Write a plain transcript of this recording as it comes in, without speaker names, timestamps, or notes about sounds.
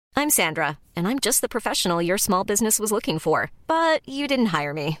I'm Sandra, and I'm just the professional your small business was looking for. But you didn't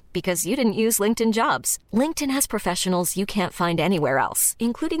hire me because you didn't use LinkedIn Jobs. LinkedIn has professionals you can't find anywhere else,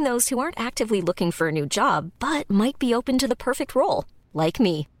 including those who aren't actively looking for a new job, but might be open to the perfect role, like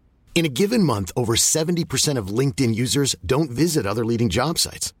me. In a given month, over 70% of LinkedIn users don't visit other leading job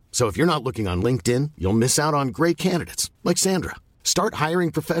sites. So if you're not looking on LinkedIn, you'll miss out on great candidates like Sandra. Start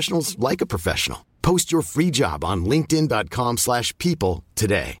hiring professionals like a professional. Post your free job on linkedin.com/people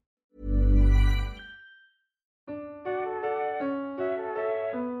today.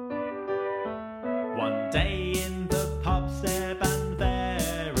 One day in the pub, Seb and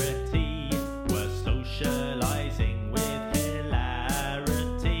Verity were socialising with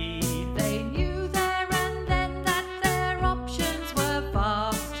hilarity. They knew there and then that their options were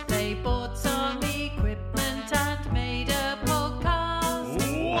vast. They bought some equipment and made a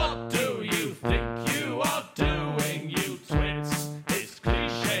podcast. What do you think you are doing, you twits? It's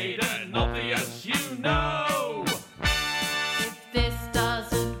cliched and obvious, you know. If this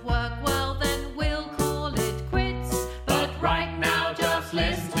doesn't work well, then we'll call it quits. But right now, just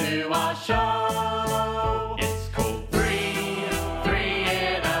listen to our show. It's called Three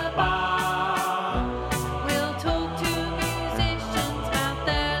in a Bar. We'll talk to musicians about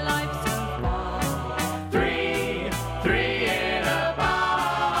their lives so far. Three in a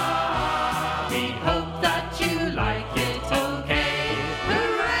bar. We hope that you like it, okay?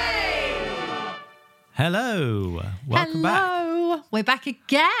 Hooray! Hello, welcome back. Hello. We're back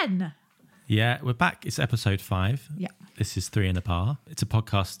again. Yeah, we're back. It's episode 5. Yeah. This is Three in a Bar. It's a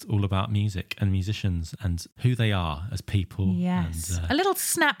podcast all about music and musicians and who they are as people. Yes. And, A little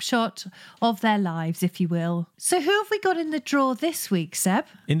snapshot of their lives, if you will. So who have we got in the draw this week, Seb?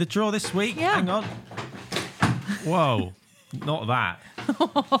 in the draw this week, Yeah. hang on. Whoa, not that.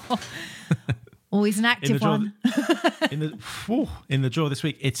 Always an In the active draw, one. in the draw this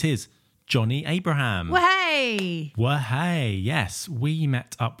week, it is Johnny Abraham. Well, hey. Well, hey, yes, we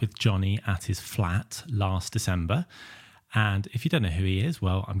met up with Johnny at his flat last December. And if you don't know who he is,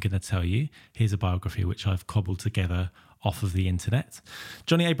 well, I'm going to tell you. Here's a biography which I've cobbled together off of the internet.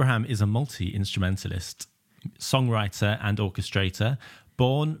 Johnny Abraham is a multi-instrumentalist, songwriter and orchestrator,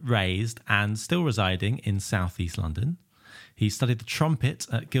 born, raised and still residing in southeast London. He studied the trumpet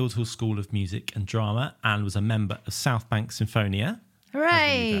at Guildhall School of Music and Drama and was a member of South Bank Symphonia.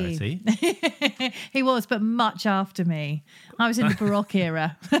 Hooray. Verity. He was, but much after me. I was in the Baroque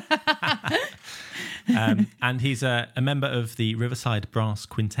era. And he's a member of the Riverside Brass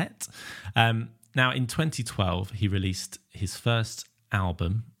Quintet. Now, in 2012, he released his first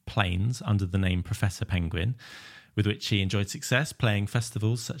album, Planes, under the name Professor Penguin, with which he enjoyed success playing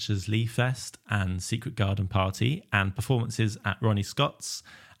festivals such as Lee Fest and Secret Garden Party and performances at Ronnie Scott's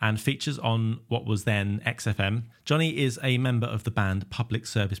and features on what was then XFM. Johnny is a member of the band Public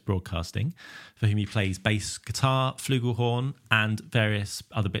Service Broadcasting, for whom he plays bass guitar, flugelhorn, and various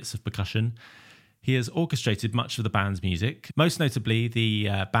other bits of percussion. He has orchestrated much of the band's music, most notably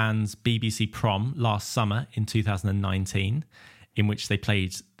the band's BBC Prom last summer in 2019, in which they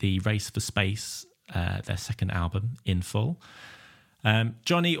played the Race for Space, their second album, in full.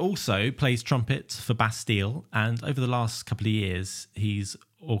 Johnny also plays trumpet for Bastille, and over the last couple of years, he's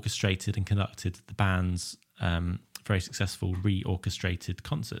orchestrated and conducted the band's very successful re-orchestrated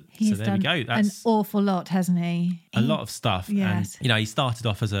concert. He's so there we go. That's an awful lot, hasn't he? A lot of stuff. Yes. And, he started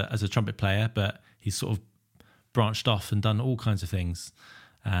off as a trumpet player, but he's sort of branched off and done all kinds of things.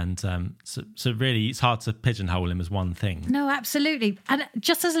 And so really, it's hard to pigeonhole him as one thing. No, absolutely. And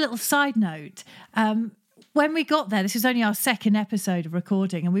just as a little side note, when we got there, this was only our second episode of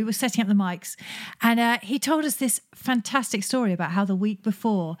recording, and we were setting up the mics, and he told us this fantastic story about how the week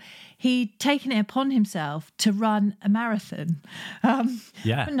before he'd taken it upon himself to run a marathon.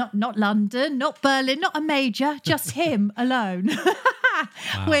 Yeah. Not London, not Berlin, not a major, just him alone.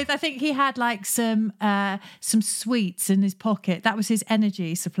 Wow. With, I think he had like some sweets in his pocket. That was his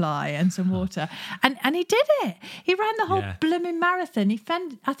energy supply, and some water. And he did it. He ran the whole blooming marathon.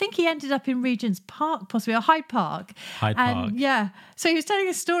 I think he ended up in Regent's Park, possibly, or Hyde Park. Hyde Park. Yeah. So he was telling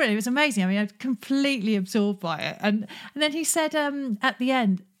a story. And it was amazing. I mean, I was completely absorbed by it. And then he said at the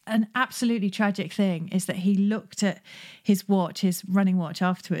end, an absolutely tragic thing is that he looked at his watch, his running watch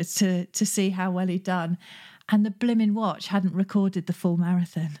afterwards to see how well he'd done. And the blimmin' watch hadn't recorded the full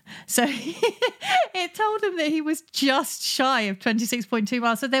marathon. So it told him that he was just shy of 26.2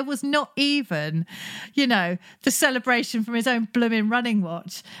 miles. So there was not even, the celebration from his own blimmin' running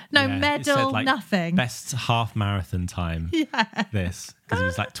watch. No medal, said, nothing. Best half marathon time. Yeah. This. because he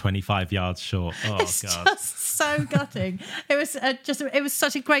was like 25 yards short. Oh, It's God. just so gutting. It was it was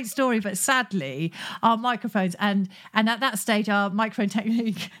such a great story, but sadly, our microphones and at that stage, our microphone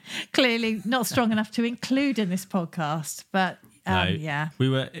technique clearly not strong enough to include in this podcast. But yeah, we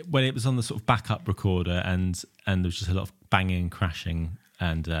were when it was on the sort of backup recorder, and there was just a lot of banging and crashing,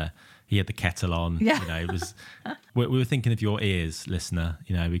 and he had the kettle on. Yeah. You know, it was. We were thinking of your ears, listener.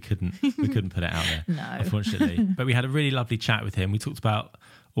 You know, we couldn't put it out there, No. unfortunately. But we had a really lovely chat with him. We talked about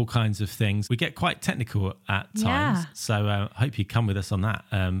all kinds of things. We get quite technical at times, Yeah. so I hope you come with us on that.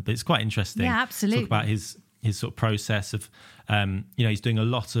 But it's quite interesting. Yeah, absolutely. Talk about his sort of process of, he's doing a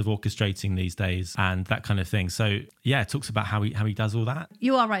lot of orchestrating these days and that kind of thing. So yeah, it talks about how he does all that.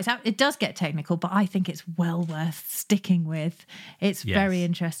 you are right. It does get technical, but I think it's well worth sticking with. It's Yes. very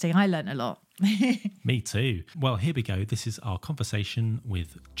interesting. I learned a lot. Me too. Well, here we go. This is our conversation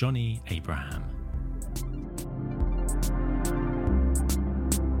with Johnny Abraham.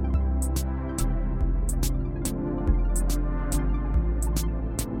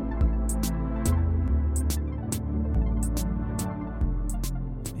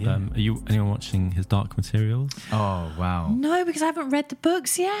 Anyone watching his Dark Materials? Oh, wow. No, because I haven't read the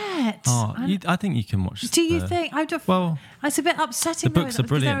books yet. I think you can watch. Do you think? Well, it's a bit upsetting. the books though, are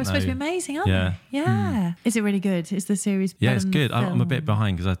brilliant, Because they're supposed to be though. amazing, aren't Yeah. they? Yeah. Is it really good? Is the series? yeah, better it's than the good. I'm a film? bit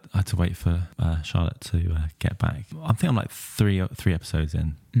behind because I had to wait for Charlotte to get back. I think I'm like three episodes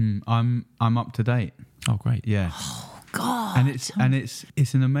in. I'm up to date. Oh, great. Yeah. God. And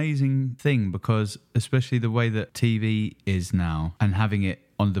it's an amazing thing because especially the way that TV is now and having it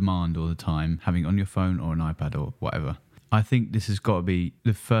on demand all the time, having it on your phone or an iPad or whatever. I think this has got to be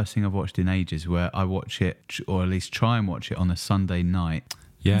the first thing I've watched in ages where I watch it, or at least try and watch it on a Sunday night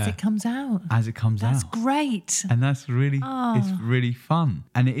Yeah. As it comes out. as it comes That's out. great. And that's really, it's really fun.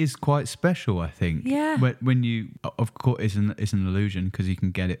 And it is quite special, I think. Yeah. When you, of course, it's an illusion because you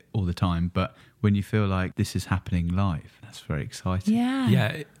can get it all the time. But when you feel like this is happening live, that's very exciting. Yeah.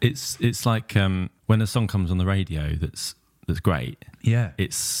 Yeah, it's like when a song comes on the radio that's great. Yeah.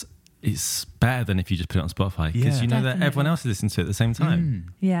 It's better than if you just put it on Spotify because Yeah. you know that Definitely. everyone else is listening to it at the same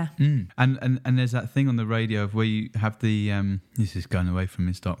time. Yeah. And there's that thing on the radio of where you have the this is going away from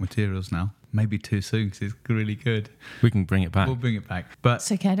his Dark Materials now, maybe too soon because it's really good. We can bring it back. We'll bring it back, but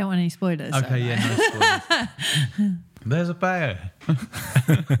It's okay. I don't want any spoilers. okay, yeah, no spoilers. There's a bear.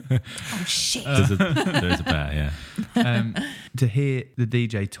 Oh, shit. There is a bear, yeah. To hear the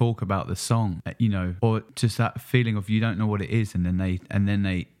DJ talk about the song, or just that feeling of you don't know what it is, and then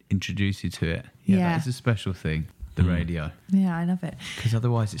they introduce you to it. Yeah. That is a special thing. The radio, Yeah, I love it. because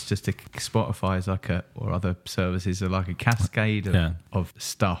otherwise it's just Spotify is like or other services are like a cascade of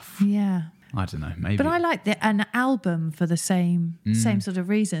stuff. Yeah. I don't know, maybe. But I like an album for the same sort of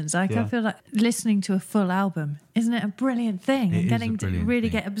reasons. Like I Yeah. feel like listening to a full album, isn't it a brilliant thing? It And is a getting to brilliant really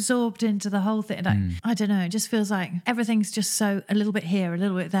thing. get absorbed into the whole thing. Like, I don't know, it just feels like everything's just so a little bit here, a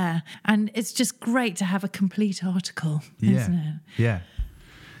little bit there. And it's just great to have a complete article, isn't it? Yeah.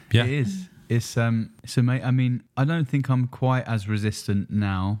 Yeah. It is. It's amazing. I mean, I don't think I'm quite as resistant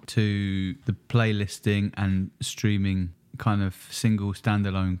now to the playlisting and streaming kind of single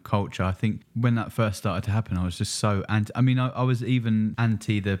standalone culture. I think when that first started to happen, I was just so anti. I mean, I was even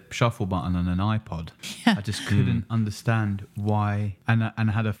anti the shuffle button on an iPod. Yeah. I just couldn't understand why. And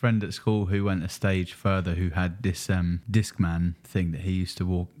I had a friend at school who went a stage further, who had this Discman thing that he used to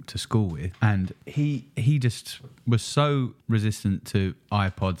walk to school with, and he just was so resistant to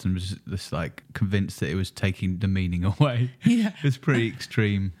iPods and was just like convinced that it was taking the meaning away. Yeah. It's pretty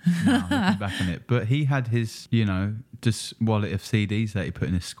extreme now looking back on it. But he had his, just wallet of CDs that he put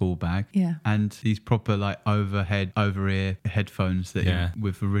in his school bag. Yeah. And these proper like over-ear headphones that Yeah.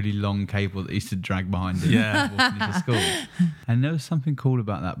 with a really long cable that he used to drag behind him Yeah. walking into school. And there was something cool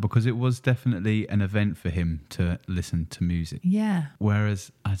about that because it was definitely an event for him to listen to music. Yeah.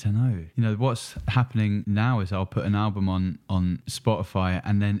 Whereas, I don't know, what's happening now is I'll put an album on Spotify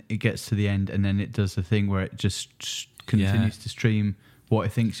and then it gets to the end and then it does the thing where it just continues to stream what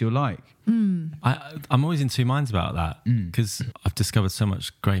it thinks you'll like. I'm always in two minds about that because I've discovered so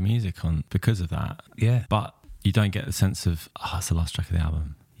much great music because of that. Yeah. But you don't get the sense of, it's the last track of the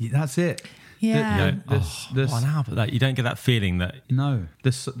album. Yeah, that's it. Yeah. What an album. Like, you don't get that feeling that... No,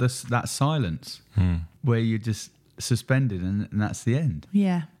 that silence where you're just suspended and that's the end.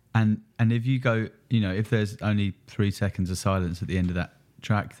 Yeah. And if you go, if there's only 3 seconds of silence at the end of that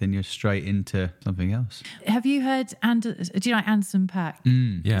track, then you're straight into something else. Have you heard, do you like Anderson .Paak?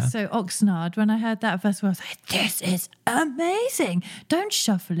 Yeah. So Oxnard, when I heard that first, I was like, this is amazing. Don't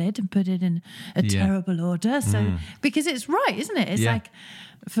shuffle it and put it in a terrible order. So because it's right, isn't it? It's Yeah. like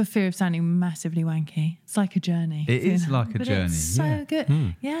for fear of sounding massively wanky. It's like a journey. It is like a But journey, It's so yeah.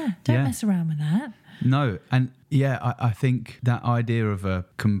 good. Yeah, don't Yeah. mess around with that. No, and yeah, I think that idea of a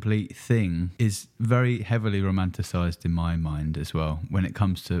complete thing is very heavily romanticized in my mind as well when it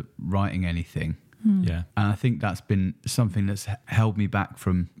comes to writing anything. Yeah. And I think that's been something that's held me back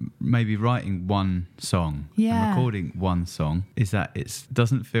from maybe writing one song Yeah. and recording one song, is that it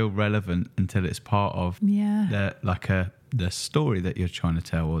doesn't feel relevant until it's part of Yeah. the story that you're trying to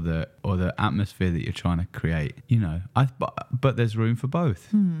tell, or the atmosphere that you're trying to create. You know, but there's room for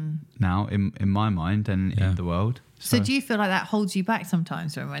both now in my mind and Yeah. in the world. So do you feel like that holds you back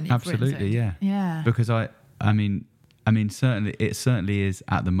sometimes from when you've written Absolutely, songs? yeah. Yeah. Because I mean, certainly it certainly is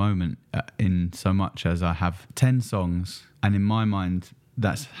at the moment, in so much as I have 10 songs, and in my mind,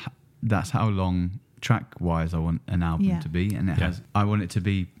 that's how long track-wise I want an album Yeah. to be, and Yeah. I want it to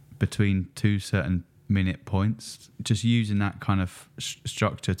be between 2 certain minute points, just using that kind of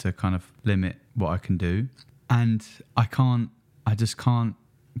structure to kind of limit what I can do. And I just can't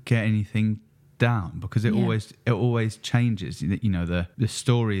get anything down, because it always changes. You know, the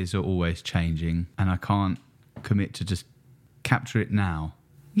stories are always changing, and I can't commit to just capture it now.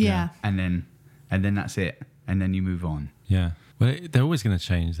 Yeah. And then that's it, and then you move on. Yeah. Well, they're always going to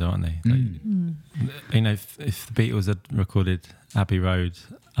change, though, aren't they? Like, you know, if the Beatles had recorded Abbey Road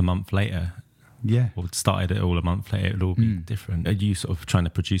a month later, Yeah. or started it all a month later, it would all be different. Are you sort of trying to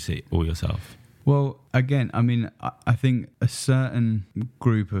produce it all yourself? Well, again, I mean, I think a certain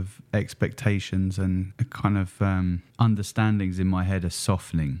group of expectations and kind of understandings in my head are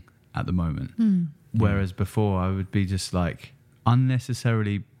softening at the moment. Whereas before I would be just like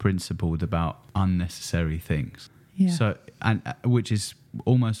unnecessarily principled about unnecessary things. Yeah. So, and which is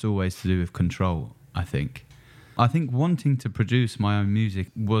almost always to do with control, I think. I think wanting to produce my own music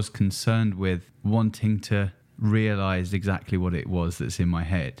was concerned with wanting to realize exactly what it was that's in my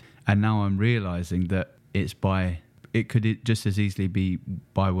head. And now I'm realizing that it could just as easily be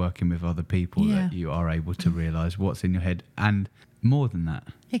by working with other people Yeah. that you are able to realize what's in your head, and more than that.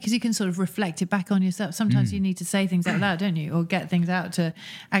 Yeah, because you can sort of reflect it back on yourself. Sometimes you need to say things out loud, don't you? Or get things out to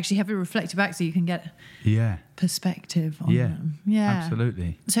actually have it reflected back so you can get Yeah. perspective on Yeah. them. Yeah.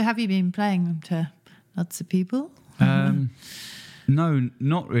 Absolutely. So have you been playing them to lots of people? No,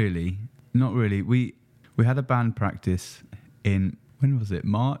 not really. Not really. We had a band practice in, when was it?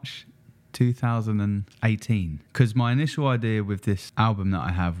 March 2018. Because my initial idea with this album that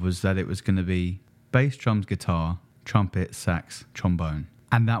I have was that it was going to be bass, drums, guitar, trumpet, sax, trombone.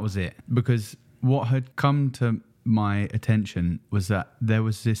 And that was it. Because what had come to my attention was that there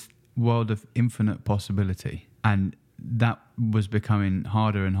was this world of infinite possibility. And that was becoming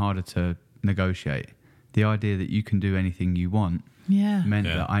harder and harder to negotiate. The idea that you can do anything you want Yeah. meant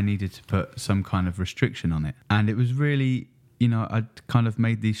that I needed to put some kind of restriction on it. And it was really, you know, I'd kind of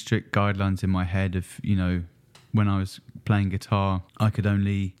made these strict guidelines in my head of, you know, when I was playing guitar, I could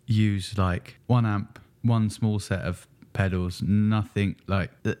only use like one amp, one small set of pedals, nothing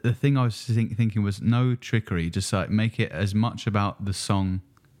like the thing I was thinking was no trickery, just like make it as much about the song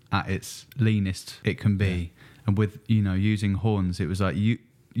at its leanest it can be. Yeah. And with, you know, using horns, it was like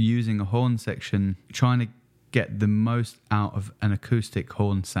using a horn section, trying to get the most out of an acoustic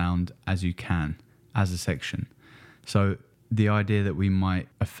horn sound as you can as a section. So the idea that we might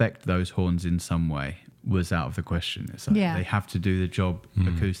affect those horns in some way was out of the question. It's like they have to do the job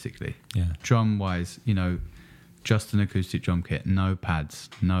acoustically. Yeah. Drum wise, you know, just an acoustic drum kit, no pads,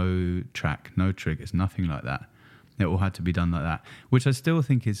 no track, no triggers, nothing like that. It all had to be done like that, which I still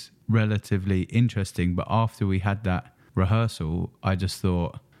think is relatively interesting. But after we had that rehearsal, I just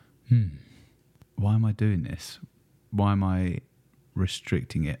thought, why am I doing this? Why am I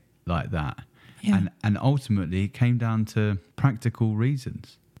restricting it like that? Yeah. And ultimately it came down to practical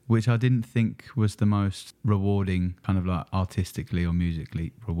reasons, which I didn't think was the most rewarding, kind of like artistically or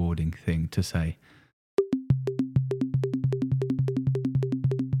musically rewarding thing to say.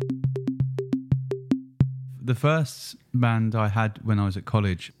 The first band I had when I was at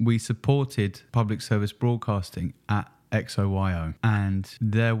college, we supported public service broadcasting at XOYO, and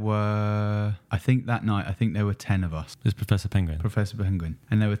there were, I think that night, there were 10 of us. There's Professor Penguin. Professor Penguin.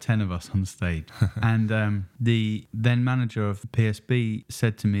 And there were 10 of us on stage. And the then manager of the PSB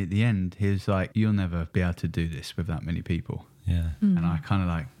said to me at the end, he was like, you'll never be able to do this with that many people. Yeah. And I kind of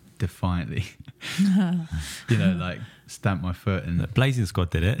like defiantly, you know, like stamped my foot. And The Blazing Squad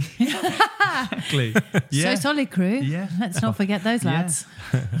did it. exactly. So Solid Crew. Yeah. Let's not forget those lads.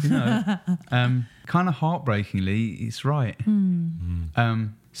 You know, kind of heartbreakingly, it's right.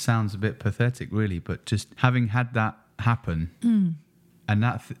 Sounds a bit pathetic, really, but just having had that happen, and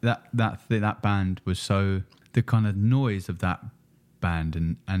that band was so, the kind of noise of that band,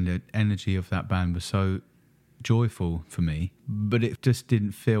 and the energy of that band was so joyful for me, but it just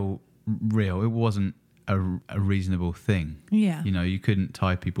didn't feel real. It wasn't a reasonable thing. Yeah. You know, you couldn't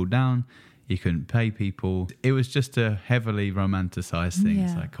tie people down, you couldn't pay people. It was just a heavily romanticized thing.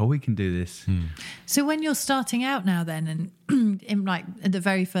 It's Yeah. like, oh, we can do this. So when you're starting out now then, and in like at the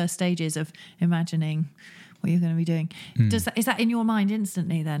very first stages of imagining what you're going to be doing, is that in your mind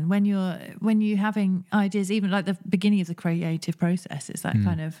instantly then when you're having ideas, even like the beginning of the creative process, is that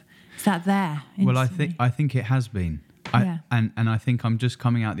is that there instantly? Well, I think it has been. Yeah. And I think I'm just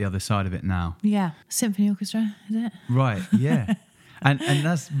coming out the other side of it now. Yeah. Symphony orchestra, is it? Right, yeah. and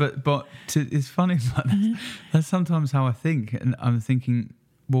that's it's funny, but that's sometimes how I think, and I'm thinking,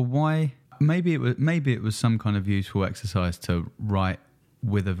 well, why? Maybe it was some kind of useful exercise to write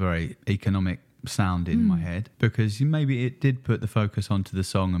with a very economic sound in my head, because maybe it did put the focus onto the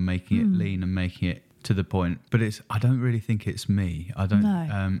song and making it lean and making it to the point, but I don't really think it's me. I don't.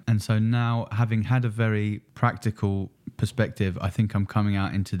 No. And so now, having had a very practical perspective, I think I'm coming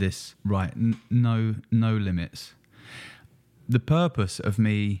out into this no limits. The purpose of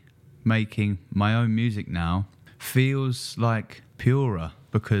me making my own music now feels like purer,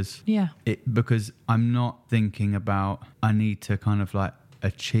 because because I'm not thinking about I need to kind of like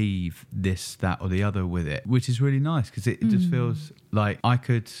achieve this, that or the other with it, which is really nice, because it just feels like I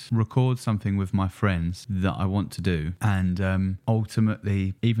could record something with my friends that I want to do, and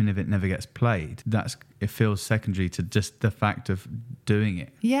ultimately, even if it never gets played, it feels secondary to just the fact of doing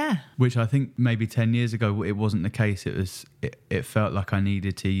it. Yeah. Which I think maybe 10 years ago it wasn't the case. It felt like I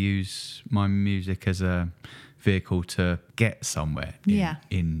needed to use my music as a vehicle to get somewhere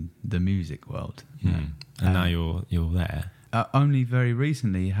in the music world. And now you're there. Only very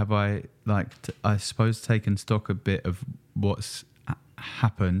recently have I, I suppose, taken stock a bit of what's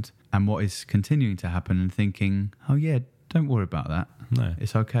happened and what is continuing to happen, and thinking, oh yeah, don't worry about that. No.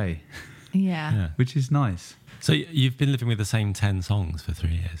 It's okay. Yeah. Which is nice. So you've been living with the same 10 songs for 3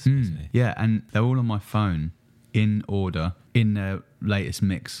 years, basically. Yeah, and they're all on my phone in order, in their latest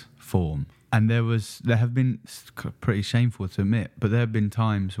mix form. And there have been, pretty shameful to admit, but there have been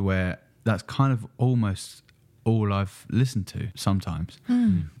times where that's kind of almost all I've listened to sometimes,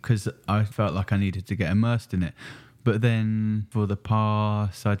 because I felt like I needed to get immersed in it. But then for the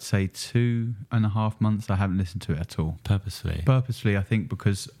past, I'd say 2.5 months, I haven't listened to it at all. Purposely, I think,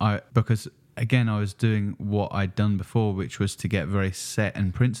 because again, I was doing what I'd done before, which was to get very set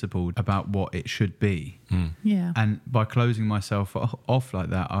and principled about what it should be. Yeah. And by closing myself off like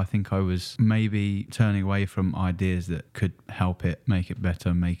that, I think I was maybe turning away from ideas that could help it, make it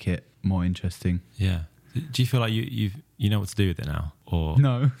better, make it more interesting. Yeah. Do you feel like you know what to do with it now? Or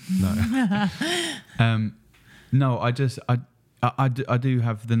No. No. No, I do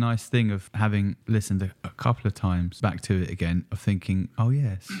have the nice thing of having listened a couple of times back to it again, of thinking, oh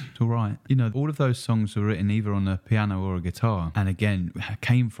yes, it's all right. You know, all of those songs were written either on a piano or a guitar, and again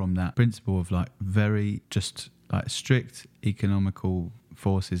came from that principle of like very just like strict economical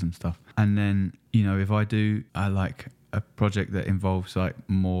forces and stuff. And then, you know, if I like a project that involves like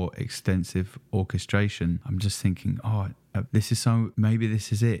more extensive orchestration, I'm just thinking, maybe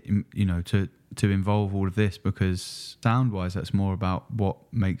this is it, you know, to involve all of this, because sound-wise, that's more about what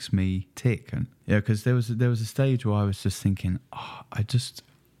makes me tick. And yeah, because there was a stage where I was just thinking, I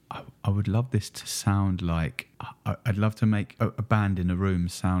would love this to sound like, I'd love to make a band in a room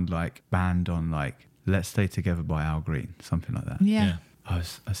sound like band on like Let's Stay Together by Al Green, something like that. Yeah. I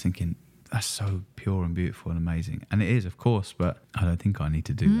was thinking, that's so pure and beautiful and amazing. And it is, of course, but I don't think I need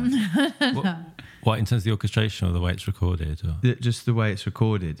to do that. What, in terms of the orchestration or the way it's recorded? Or? Just the way it's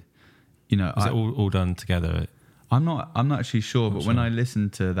recorded. You know, Is it all done together? I'm not actually sure, but when I listen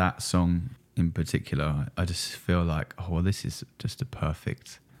to that song in particular, I just feel like, oh, well, this is just this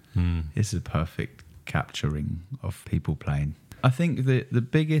is a perfect capturing of people playing. I think the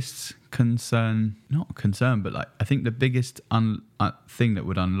biggest I think the biggest thing that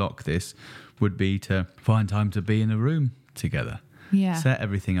would unlock this would be to find time to be in a room together. Yeah. Set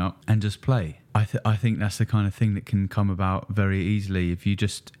everything up and just play. I think that's the kind of thing that can come about very easily if you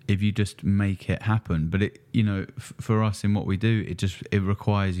just make it happen. But it, you know, for us in what we do, it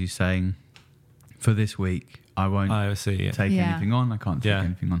requires you saying, for this week I won't take anything on. I can't take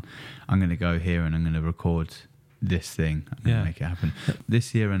anything on. I'm going to go here and I'm going to record this thing. I'm going to make it happen.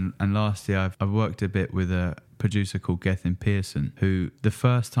 This year and last year, I've worked a bit with a producer called Gethin Pearson, who the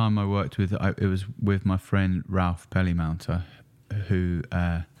first time I worked with, it was with my friend Ralph Pellymounter, who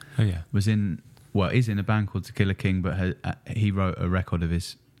is in a band called To Kill a King, but he wrote a record of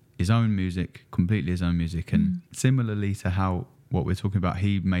his own music, completely his own music, and similarly to what we're talking about,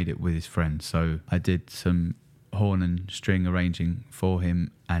 he made it with his friends. So I did some horn and string arranging for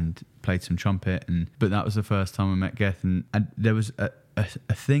him and played some trumpet. But that was the first time I met Geth, and there was a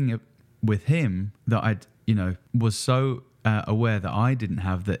thing with him that I'd, was so aware that I didn't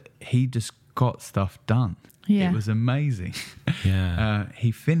have, that he just got stuff done. Yeah. It was amazing. Yeah.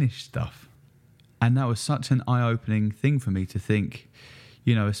 He finished stuff. And that was such an eye-opening thing for me to think,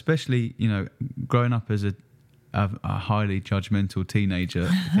 especially, growing up as a highly judgmental teenager,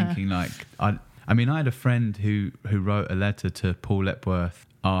 thinking like, I had a friend who wrote a letter to Paul Epworth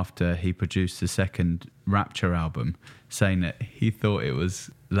after he produced the second Rapture album, saying that he thought it was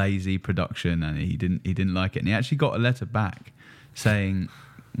lazy production and he didn't like it. And he actually got a letter back saying,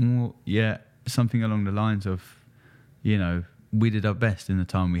 well, yeah, something along the lines of, we did our best in the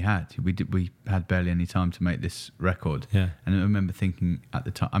time we had. We had barely any time to make this record. Yeah. And I remember thinking at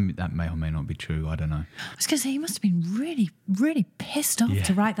the time, that may or may not be true, I don't know. I was going to say, he must have been really, really pissed off Yeah.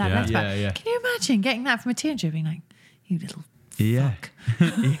 to write that Yeah. letter back. Yeah. Can you imagine getting that from a teenager being like, you little Yeah. fuck.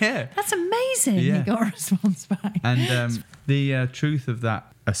 Yeah. That's amazing. Yeah. He got a response back. And the truth of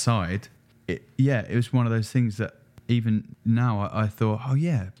that aside, it was one of those things that even now I thought, oh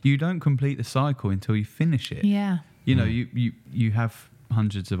yeah, you don't complete the cycle until you finish it. Yeah. You have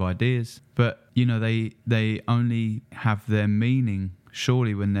hundreds of ideas, but they only have their meaning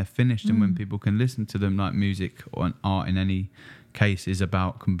surely when they're finished and when people can listen to them. Like music or art in any case is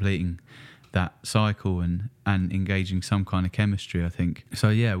about completing that cycle and engaging some kind of chemistry, I think. So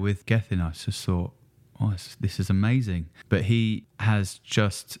yeah, with Gethin, I just thought, oh, this is amazing. But he has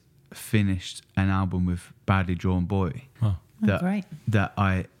just finished an album with Badly Drawn Boy. Wow. Great.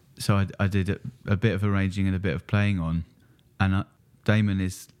 So I did a bit of arranging and a bit of playing on, and Damon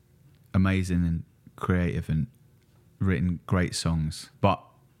is amazing and creative and written great songs. But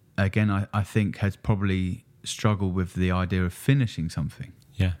again, I think has probably struggled with the idea of finishing something.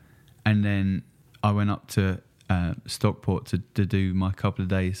 Yeah. And then I went up to Stockport to do my couple of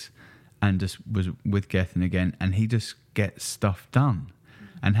days and just was with Gethin again, and he just gets stuff done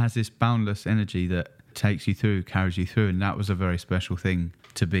and has this boundless energy that takes you through, carries you through. And that was a very special thing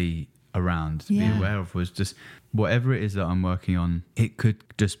to be around, to be aware of, was just whatever it is that I'm working on, it could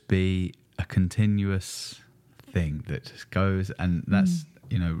just be a continuous thing that just goes, and that's,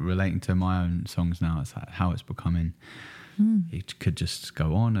 relating to my own songs now, it's how it's becoming. It could just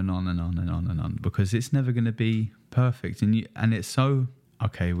go on and on and on and on and on, because it's never going to be perfect. And it's so,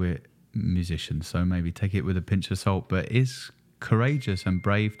 okay, we're musicians, so maybe take it with a pinch of salt, but it is courageous and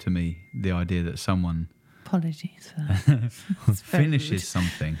brave to me, the idea that someone Apologies for that. It's very finishes rude.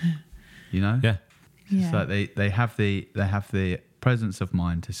 something, Yeah. Yeah. It's like they have the presence of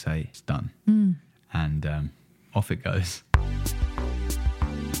mind to say it's done, and off it goes.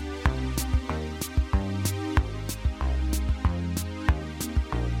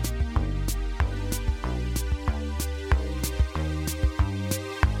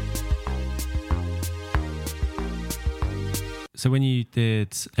 So when you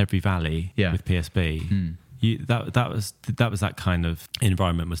did Every Valley Yeah. with PSB, that was that kind of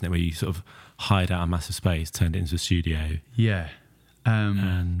environment, wasn't it? Where you sort of hired out a massive space, turned it into a studio, Yeah.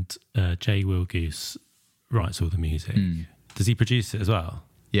 and Jay Wilgoose writes all the music. Does he produce it as well?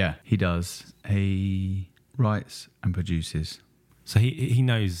 Yeah, he does. He writes and produces. So he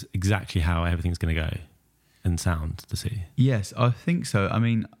knows exactly how everything's going to go and sound, does he? Yes, I think so. I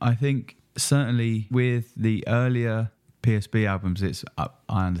mean, I think certainly with the earlier PSB albums, I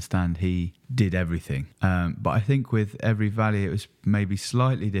understand he did everything. But I think with Every Valley, it was maybe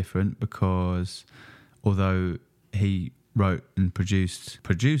slightly different, because although he wrote and produced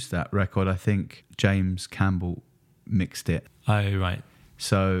that record, I think James Campbell mixed it. Oh, right.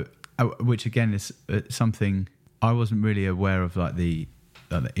 So, which again is something I wasn't really aware of, like the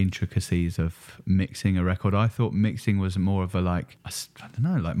intricacies of mixing a record. I thought mixing was more of a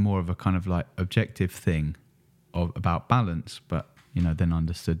more of a kind of like objective thing about balance, but then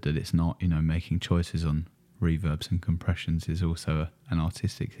understood that it's not. Making choices on reverbs and compressions is also an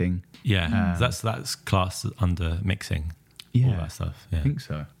artistic thing. Yeah, that's classed under mixing. All that stuff. Yeah. I think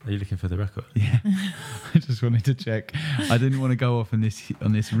so. Are you looking for the record? Yeah, I just wanted to check. I didn't want to go off on this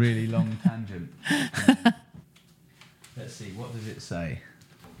really long tangent. Let's see, what does it say?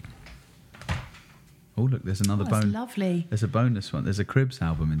 Oh, look, there's another It's bonus. lovely. There's a bonus one. There's a Cribs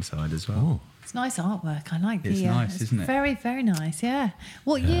album inside as well. It's nice artwork. I like It's the. nice, isn't it? Very, very nice. Yeah.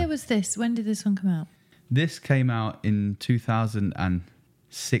 What year was this? When did this one come out? This came out in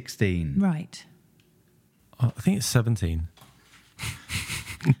 2016. Right. Oh, I think it's 17.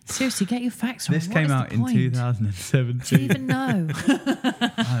 Seriously, get your facts right. This What came is out the in point? 2017. Do you even know?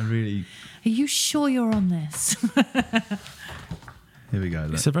 I really. Are you sure you're on this? Here we go.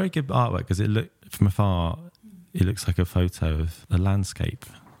 Look. It's a very good artwork because it looked from afar. it looks like a photo of a landscape,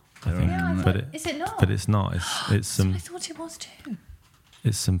 I think. Yeah, but is it not? But it's not. It's some I thought it was too.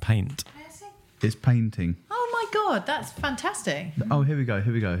 it's some paint. It's painting. Oh my God, that's fantastic. Oh, here we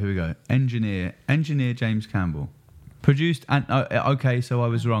go. Engineer James Campbell. Produced and okay, so I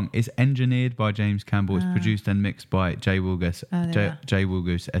was wrong. It's engineered by James Campbell. It's produced and mixed by Jay Wilgoose, Jay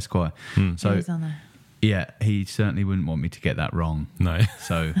Wilgoose Esquire. So It was on there. yeah, he certainly wouldn't want me to get that wrong. No.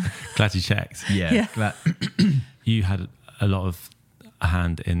 So Glad you checked. yeah. You had a lot of the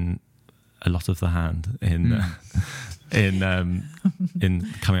hand in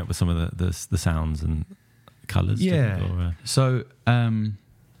in coming up with some of the sounds and colours. Yeah. So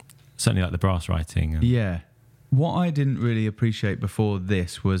Certainly like the brass writing. And yeah, what I didn't really appreciate before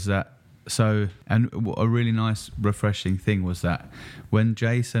this was that. So, and a really nice, refreshing thing was that when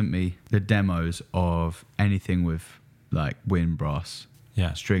Jay sent me the demos of anything with like wind brass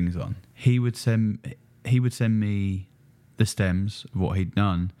strings on, he would send me the stems of what he'd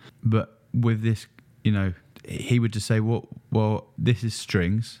done, but with this, you know, he would just say, well, this is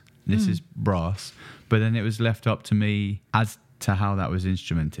strings, this is brass, but then it was left up to me as to how that was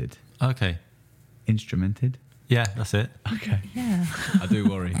instrumented. Okay. Instrumented? Yeah, that's it. Okay. Yeah. I do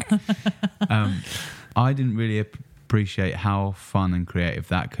worry. I didn't really appreciate how fun and creative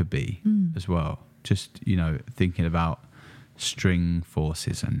that could be as well. Just, you know, thinking about string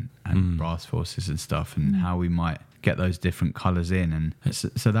forces and brass forces and stuff, and how we might get those different colours in. And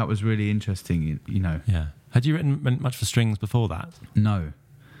so that was really interesting, you know. Yeah. Had you written much for strings before that? No,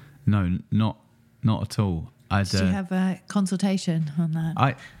 not at all. Did you have a consultation on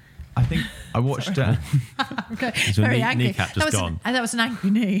that? I think I watched. Okay. Is your Very angry. kneecap just gone? That was an angry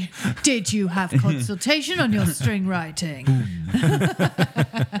knee. Did you have consultation on your string writing?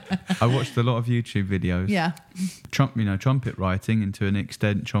 I watched a lot of YouTube videos. Yeah. Trumpet writing, and to an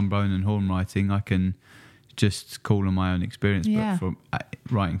extent, trombone and horn writing. I can just call on my own experience, Yeah. but from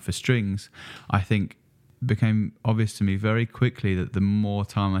writing for strings, I think became obvious to me very quickly that the more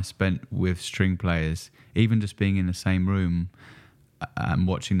time I spent with string players, even just being in the same room and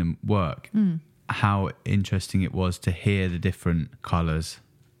watching them work, how interesting it was to hear the different colours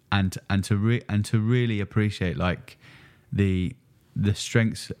and to really appreciate like the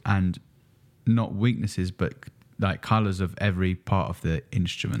strengths and not weaknesses, but like colours of every part of the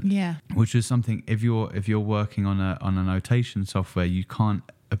instrument. Yeah. Which is something if you're working on a notation software, you can't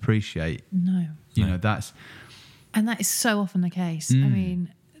appreciate. No. You know, And that is so often the case. I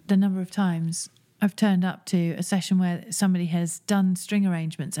mean, the number of times I've turned up to a session where somebody has done string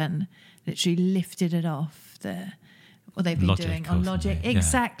arrangements and literally lifted it off what they've been Logic doing or on Logic. something, yeah.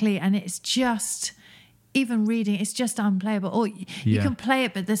 Exactly. And it's just, even reading, it's just unplayable. Or you Yeah. can play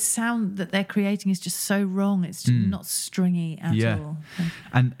it, but the sound that they're creating is just so wrong. It's just not stringy at all.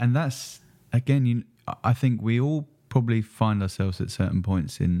 And that's, again, I think we all probably find ourselves at certain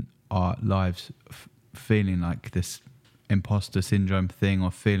points in our lives feeling like this imposter syndrome thing,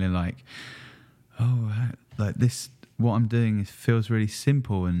 or feeling like, like this, what I'm doing feels really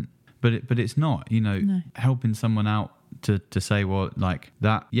simple, but it's not. You know, No. helping someone out to say, well, like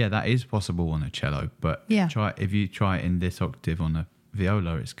that is possible on a cello, but Yeah. if you try it in this octave on a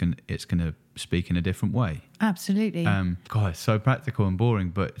viola, it's gonna speak in a different way. Absolutely. God, it's so practical and boring,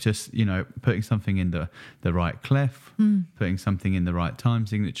 but just, you know, putting something in the right clef, putting something in the right time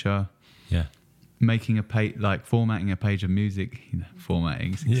signature, Yeah. making formatting a page of music. You know,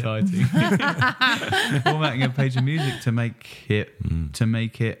 formatting's exciting. Formatting a page of music to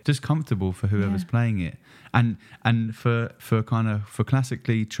make it just comfortable for whoever's playing it, and for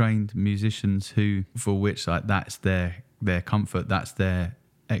classically trained musicians for which like that's their comfort, that's their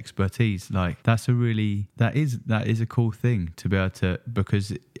expertise. Like that is a cool thing to be able to,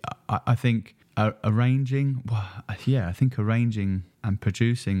 because I think arranging and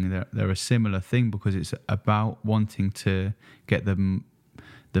producing, they're a similar thing, because it's about wanting to get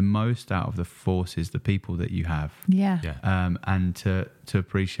the most out of the forces, the people that you have. yeah. And to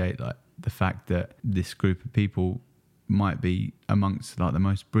appreciate like the fact that this group of people might be amongst like the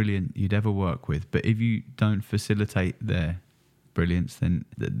most brilliant you'd ever work with, but if you don't facilitate their brilliance, then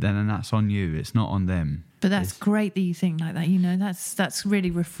that's on you. It's not on them. But that's great that you think like that. You know, that's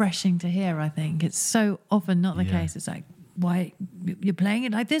really refreshing to hear. I think it's so often not the case. It's like, why you're playing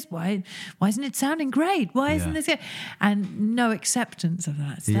it like this? Why isn't it sounding great? Why isn't this good? And no acceptance of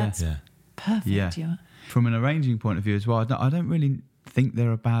that. So that's perfect. Yeah. From an arranging point of view as well, I don't really think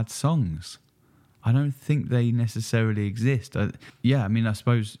there are bad songs. I don't think they necessarily exist. I mean, I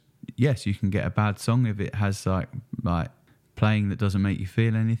suppose, yes, you can get a bad song if it has like playing that doesn't make you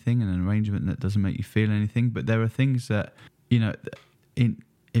feel anything and an arrangement that doesn't make you feel anything. But there are things that, you know,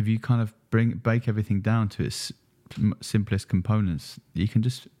 if you kind of bake everything down to its simplest components, you can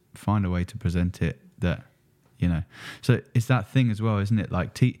just find a way to present it that, you know. So it's that thing as well, isn't it?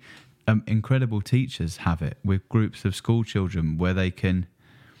 Like incredible teachers have it with groups of school children where they can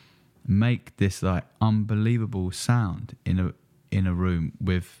make this like unbelievable sound in a room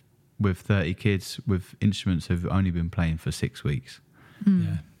with 30 kids with instruments who've only been playing for 6 weeks.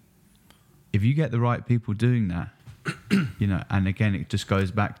 Yeah. If you get the right people doing that, you know, and again, it just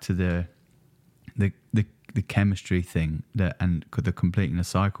goes back to the chemistry thing and the completing the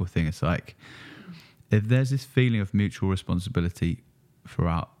cycle thing. It's like, if there's this feeling of mutual responsibility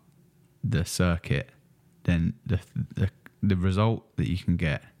throughout the circuit, then the result that you can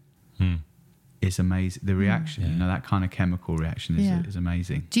get is amazing. The reaction, you know, that kind of chemical reaction is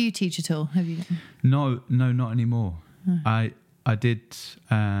amazing. Do you teach at all? Have you? No, not anymore. I did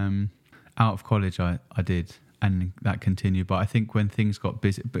out of college. I did, and that continued. But I think when things got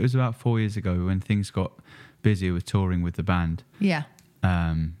busy, but it was about 4 years ago when things got busy with touring with the band. Yeah.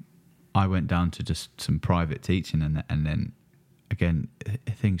 I went down to just some private teaching, and then again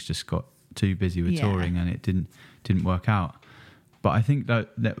things just got too busy with touring, and it didn't work out. But I think that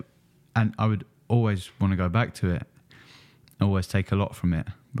and I would always want to go back to it, always take a lot from it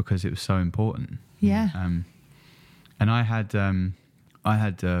because it was so important. Yeah. And I had a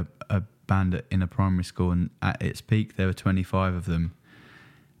band in a primary school, and at its peak there were 25 of them,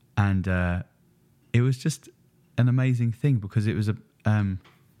 and it was just an amazing thing because it was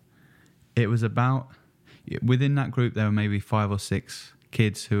about, within that group there were maybe 5 or 6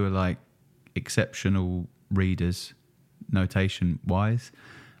 kids who were like exceptional readers, notation wise,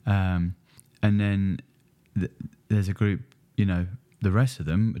 and then there's a group, you know, the rest of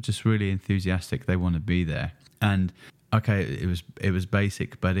them are just really enthusiastic. They want to be there. And okay, it was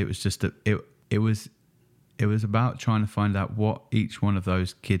basic, but it was just it was about trying to find out what each one of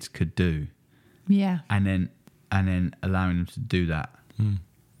those kids could do. Yeah. And then allowing them to do that,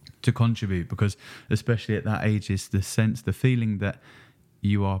 to contribute, because especially at that age is the feeling that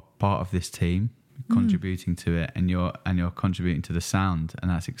you are part of this team, contributing to it, and you're contributing to the sound,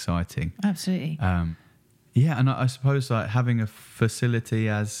 and that's exciting. Absolutely. Yeah, and I suppose like having a facility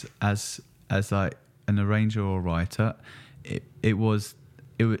as like an arranger or writer, it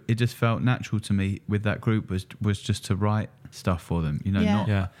just felt natural to me with that group was just to write stuff for them. You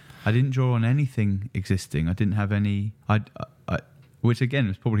know, I didn't draw on anything existing. I didn't have any. I which again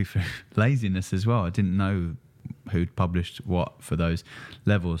was probably for laziness as well. I didn't know who'd published what for those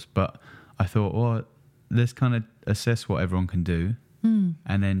levels, but I thought, well, let's kind of assess what everyone can do, and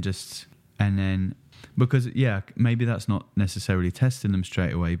then because maybe that's not necessarily testing them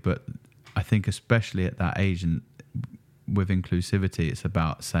straight away, but I think especially at that age and with inclusivity, it's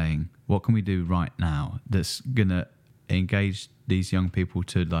about saying, what can we do right now that's gonna engage these young people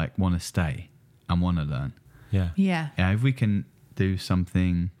to like want to stay and want to learn. Yeah, if we can do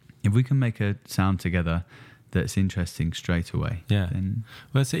something, if we can make a sound together that's interesting straight away, then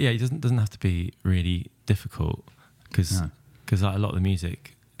well, so it doesn't have to be really difficult, because like a lot of the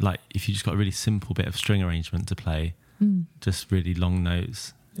music, like if you just got a really simple bit of string arrangement to play, just really long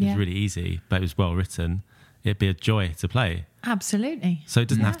notes, it's really easy, but it was well written, it'd be a joy to play. Absolutely. So it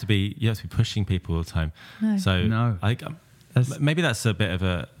doesn't have to be, you have to be pushing people all the time. No. So I think maybe that's a bit of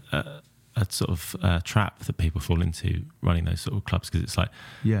a sort of trap that people fall into running those sort of clubs, because it's like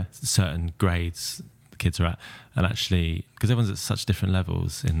certain grades the kids are at, and actually because everyone's at such different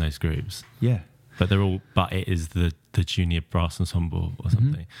levels in those groups, but it is the junior brass ensemble or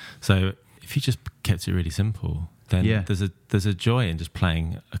something. So if you just kept it really simple, then there's a joy in just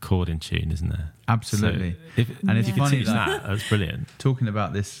playing a chord in tune, isn't there? Absolutely. So if you could teach that's brilliant. Talking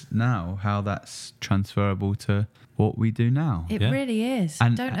about this now, how that's transferable to what we do now. It really is.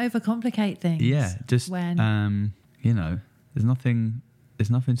 And don't overcomplicate things. Yeah, just when you know, there's nothing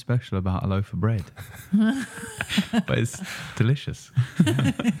special about a loaf of bread, but it's delicious.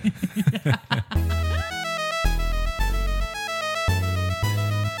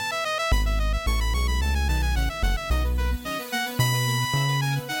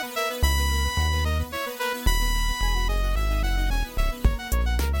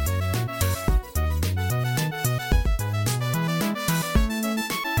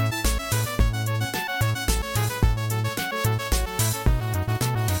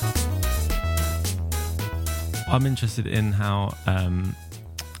 I'm interested in how,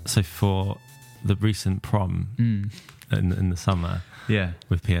 so for the recent prom in the summer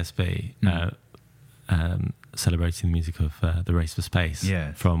with PSB, celebrating the music of The Race for Space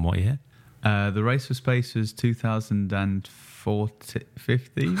from what year? The Race for Space was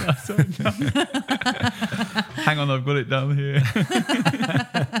 2015. Hang on, I've got it down here.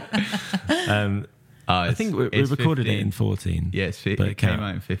 I think we recorded 15. it in 14. Yes, but it came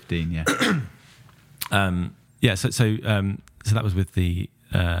out in 15. Yeah. So that was with the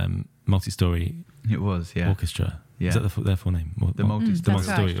multi-story It was. Yeah. orchestra. Yeah. Is that their full name? The multi-story the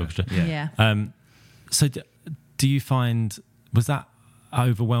multi-story orchestra. orchestra. Yeah. So do you find, was that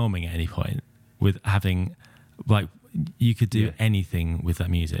overwhelming at any point with having, like, you could do anything with that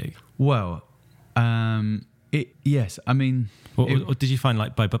music? Well, yes. I mean, or did you find,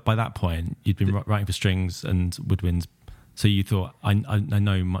 like, by that point you'd been writing for strings and woodwinds, so you thought, I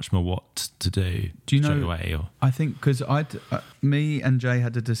know much more what to do, straight away? Or I think because me and Jay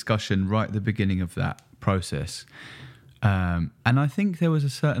had a discussion right at the beginning of that process, and I think there was a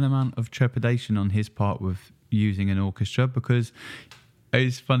certain amount of trepidation on his part with using an orchestra, because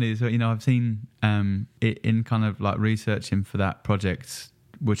it's funny, so, you know, I've seen it in kind of like researching for that project,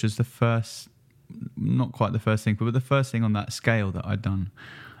 which was the first, not quite the first thing, but the first thing on that scale that I'd done.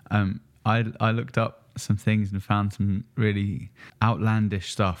 I looked up some things and found some really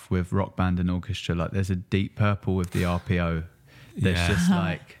outlandish stuff with Rock Band and orchestra. Like, there's a Deep Purple with the RPO that's just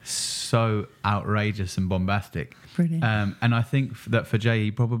like so outrageous and bombastic. Brilliant. And I think that for Jay,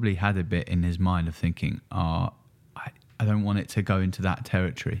 he probably had a bit in his mind of thinking, I don't want it to go into that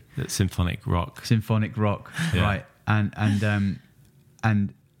territory. that symphonic rock. Yeah. Right?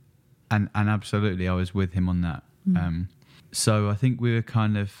 And absolutely, I was with him on that. So I think we were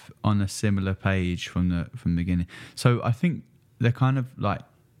kind of on a similar page from the beginning. So I think the kind of, like,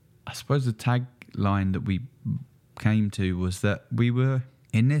 I suppose the tagline that we came to was that we were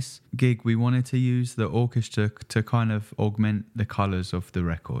in this gig, we wanted to use the orchestra to kind of augment the colours of the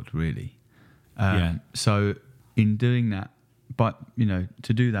record, really. So in doing that, but, you know,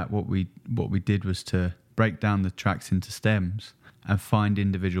 to do that, what we did was to break down the tracks into stems and find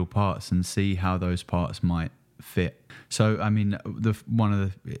individual parts and see how those parts might fit. So, I mean, one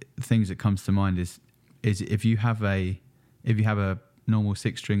of the things that comes to mind is if you have a normal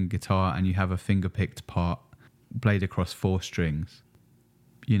 6-string guitar and you have a finger-picked part played across 4 strings,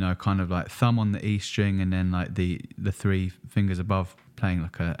 you know, kind of like thumb on the E string and then like the 3 fingers above playing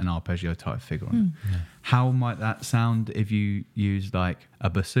like an arpeggio type figure on it. Yeah. How might that sound if you use like a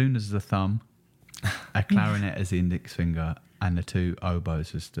bassoon as the thumb, a clarinet as the index finger, and the 2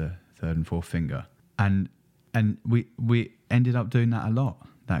 oboes as the 3rd and 4th finger? And we ended up doing that a lot,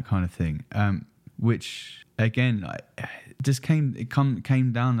 that kind of thing, which again, just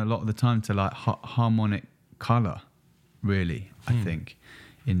came down a lot of the time to like harmonic color, really. I think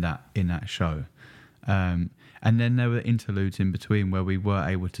in that show, and then there were interludes in between where we were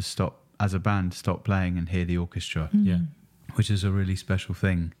able to stop as a band, stop playing and hear the orchestra, which is a really special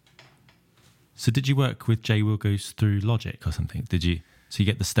thing. So did you work with Jay Wilgoose through Logic or something? So you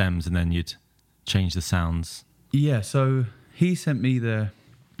get the stems and then you'd change the sounds? Yeah, so he sent me the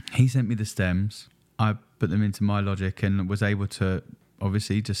stems. I put them into my Logic and was able to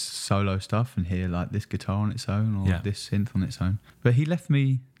obviously just solo stuff and hear like this guitar on its own or this synth on its own. But he left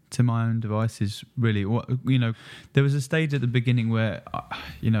me to my own devices, really. You know, there was a stage at the beginning where,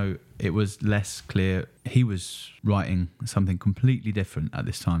 you know, it was less clear. He was writing something completely different at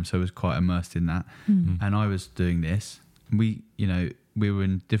this time, so I was quite immersed in that. And I was doing this. We were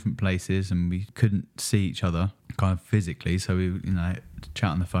in different places and we couldn't see each other kind of physically, so we, you know, chat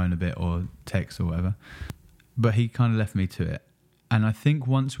on the phone a bit or text or whatever. But he kind of left me to it. And I think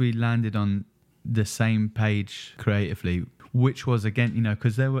once we landed on the same page creatively, which was, again, you know,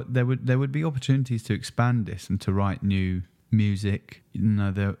 because there would be opportunities to expand this and to write new music. You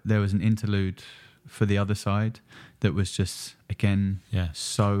know, there was an interlude for the other side that was just, again,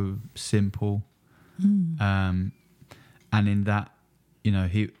 so simple. And in that, you know,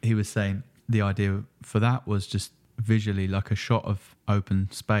 he was saying the idea for that was just visually like a shot of open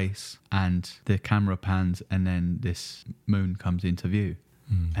space and the camera pans and then this moon comes into view.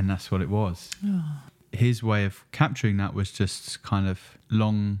 And that's what it was. His way of capturing that was just kind of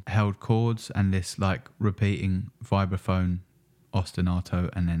long held chords and this like repeating vibraphone ostinato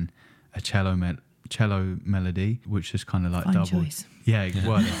and then a cello melody, which is kind of like Fine doubled. choice. Yeah,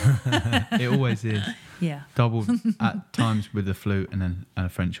 well, it always is. Yeah. Doubled at times with the flute and then a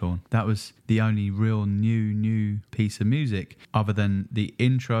French horn. That was the only real new piece of music, other than the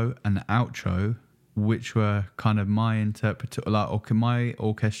intro and the outro, which were kind of my my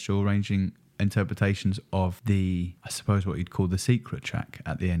orchestral arranging interpretations of the, I suppose what you'd call the secret track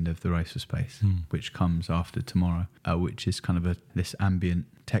at the end of The Race for Space, which comes after Tomorrow, which is kind of this ambient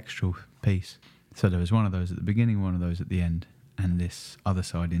textural piece. So there was one of those at the beginning, one of those at the end, and this other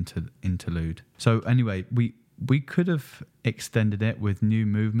side interlude. So anyway, we could have extended it with new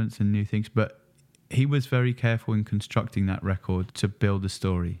movements and new things, but he was very careful in constructing that record to build a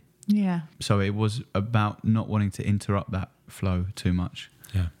story. Yeah. So it was about not wanting to interrupt that flow too much.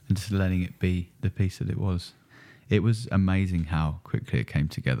 Yeah. And just letting it be the piece that it was. It was amazing how quickly it came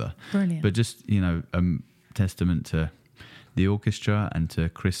together. Brilliant. But just, testament to the orchestra and to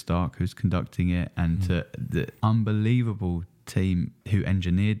Chris Stark, who's conducting it, and to the unbelievable team who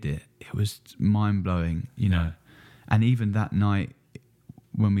engineered it. It was mind-blowing, know. And even that night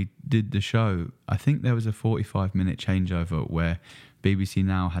when we did the show, I think there was a 45-minute changeover where BBC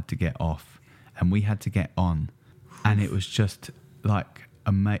Now had to get off and we had to get on. And it was just like,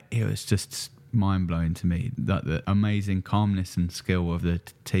 it was just mind-blowing to me, that the amazing calmness and skill of the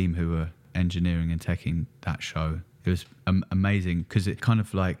team who were engineering and teching that show. It was amazing because it kind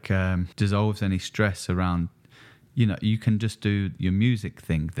of like dissolves any stress around, you can just do your music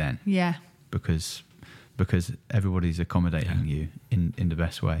thing then. Yeah. Because everybody's accommodating you in the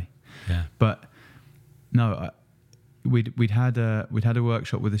best way. Yeah. But no, we'd had a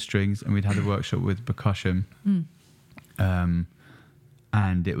workshop with the strings and we'd had a workshop with percussion.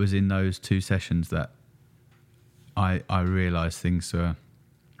 And it was in those two sessions that I realised things were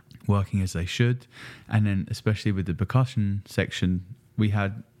working as they should. And then especially with the percussion section, we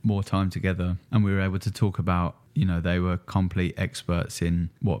had more time together and we were able to talk about, they were complete experts in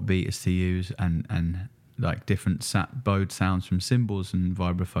what beaters to use and like different bowed sounds from cymbals and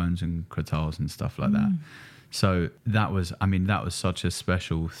vibraphones and crotales and stuff like that. So that was such a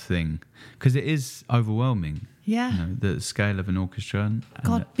special thing because it is overwhelming. Yeah. The scale of an orchestra. And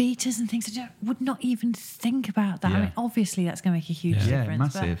God, beaters and things, I would not even think about that. Yeah. I mean, obviously that's going to make a huge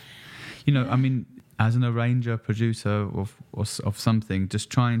difference. Yeah, massive. As an arranger, producer of something,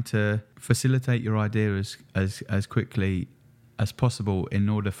 just trying to facilitate your idea as quickly as possible in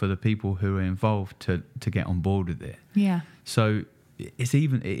order for the people who are involved to get on board with it. Yeah. So it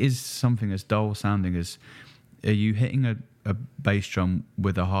is something as dull sounding as, are you hitting a bass drum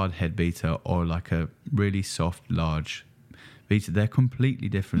with a hard head beater or like a really soft, large beater? They're completely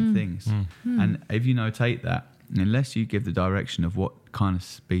different things. And if you notate that, unless you give the direction of what kind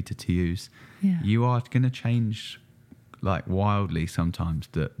of beater to use, you are going to change like wildly sometimes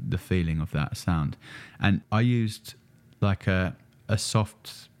the feeling of that sound. And I used like a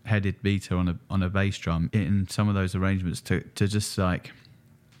soft headed beater on a bass drum in some of those arrangements to just like,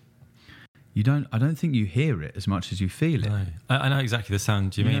 I don't think you hear it as much as you feel it. No. I know exactly the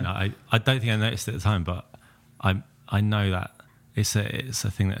sound you mean. I don't think I noticed it at the time, but I know that it's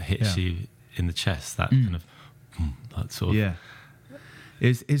a thing that hits you in the chest, that kind of that sort of. Yeah.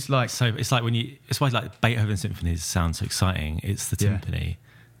 It's like, so it's like it's why like Beethoven symphonies sound so exciting. It's the timpani.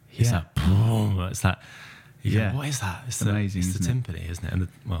 It's that boom. It's that. You go, what is that? It's amazing. It's the timpani, isn't it? And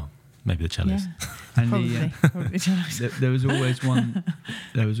maybe the cellist. Yeah. And probably cellos. there was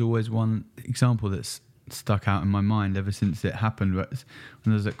always one example that's stuck out in my mind ever since it happened. When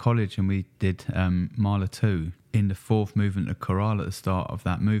I was at college and we did Mahler 2 in the fourth movement of chorale at the start of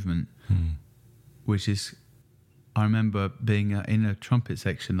that movement, which is, I remember being in a trumpet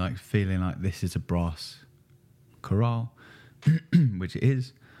section, like feeling like this is a brass chorale, which it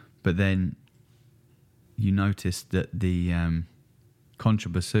is, but then you notice that the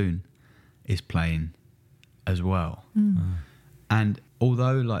contrabassoon is playing as well. And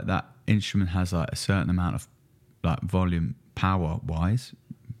although like that instrument has like a certain amount of like volume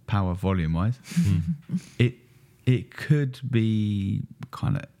volume wise, it could be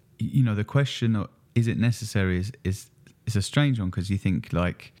kind of, the question of, is it necessary is a strange one, because you think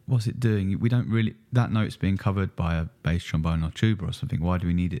like, what's it doing? We don't really, that note's being covered by a bass trombone or tuba or something. Why do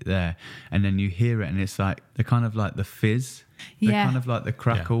we need it there? And then you hear it and it's like the kind of like the fizz, the kind of like the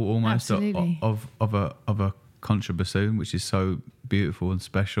crackle almost of a contrabassoon, which is so beautiful and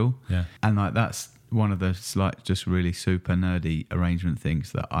special. Yeah. And like that's one of those like just really super nerdy arrangement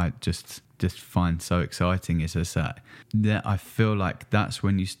things that I just find so exciting, is that I feel like that's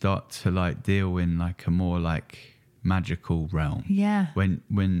when you start to like deal in like a more like magical realm. Yeah.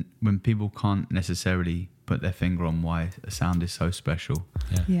 When people can't necessarily put their finger on why a sound is so special.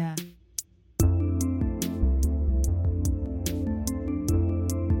 Yeah.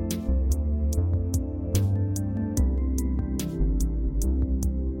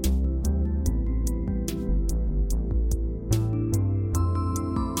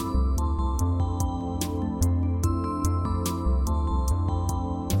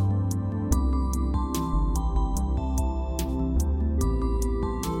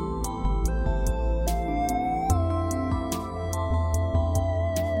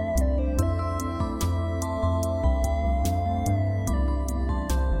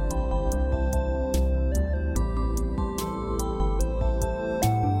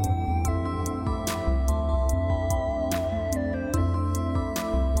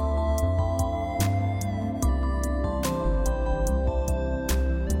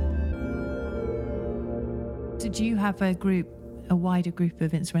 did you have a wider group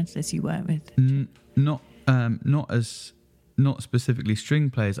of instrumentalists you worked with? Not specifically string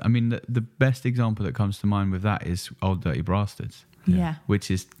players. I mean, the best example that comes to mind with that is Old Dirty Bastards. Yeah.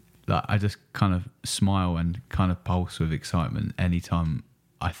 Which is like, I just kind of smile and kind of pulse with excitement anytime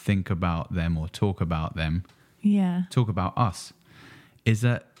I think about them or talk about them. Yeah. Talk about us. Is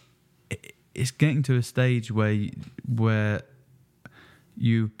that it's getting to a stage where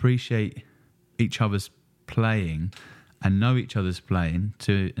you appreciate each other's playing and know each other's playing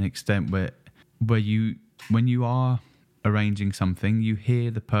to an extent where you, when you are arranging something, you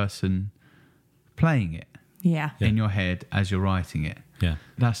hear the person playing it in your head as you're writing it. Yeah.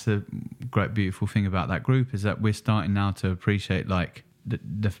 That's the great, beautiful thing about that group, is that we're starting now to appreciate, like,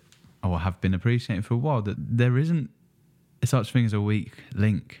 or have been appreciating for a while, that there isn't such thing as a weak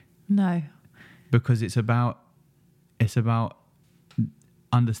link. No. Because it's about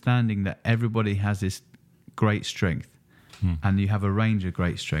understanding that everybody has this great strength, and you have a range of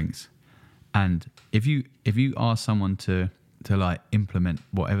great strengths. And if you ask someone to like implement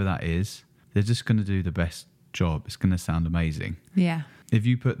whatever that is, they're just going to do the best job. It's going to sound amazing. Yeah. If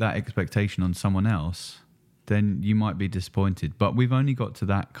you put that expectation on someone else, then you might be disappointed. But we've only got to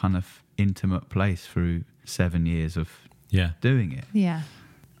that kind of intimate place through 7 years of doing it. Yeah.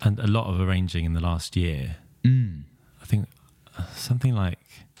 And a lot of arranging in the last year. I think something like...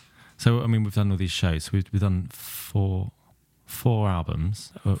 So, I mean, we've done all these shows. We've done four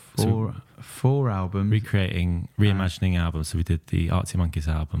albums. Four albums. Recreating, reimagining albums. So we did the Arctic Monkeys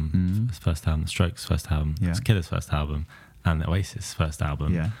album, first album, the Strokes' first album, the Killers' first album, and the Oasis' first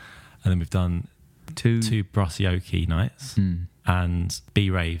album. Yeah. And then we've done two Brassioki nights and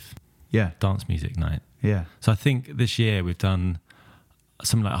B-Rave dance music night. Yeah. So I think this year we've done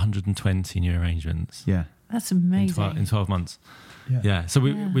something like 120 new arrangements. Yeah. That's amazing. In 12 months. Yeah. So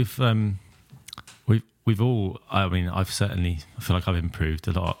we've all, I mean, I feel like I've improved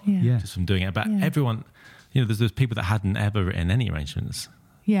a lot just from doing it. But everyone, there's people that hadn't ever written any arrangements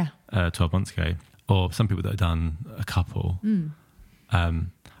 12 months ago, or some people that had done a couple.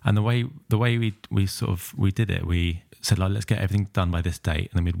 And the way we did it, we said, like, let's get everything done by this date,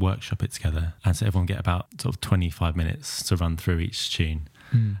 and then we'd workshop it together, and so everyone get about sort of 25 minutes to run through each tune.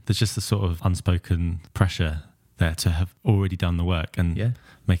 There's just a sort of unspoken pressure there to have already done the work and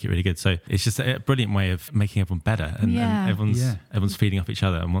make it really good. So it's just a brilliant way of making everyone better, and everyone's feeding off each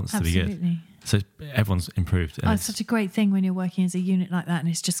other and wants to be good. So everyone's improved. It's such a great thing when you're working as a unit like that, and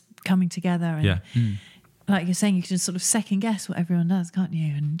it's just coming together. And like you're saying, you can just sort of second guess what everyone does, can't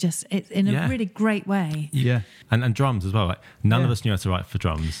you? And just it's in a really great way. Yeah. And drums as well. Like, none of us knew how to write for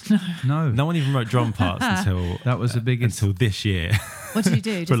drums. No one even wrote drum parts until that was the biggest until this year. What do you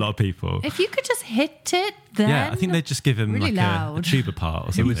do? For a lot of people. If you could just hit it, then I think they'd just give him really like a tuba part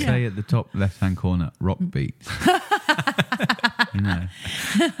or something. It would say at the top left-hand corner, rock beats.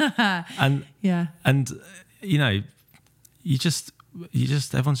 And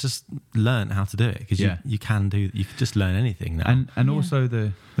everyone's just learned how to do it, because you can just learn anything now. And also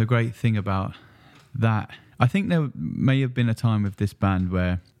the great thing about that, I think there may have been a time with this band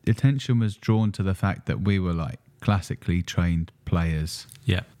where the attention was drawn to the fact that we were like classically trained players.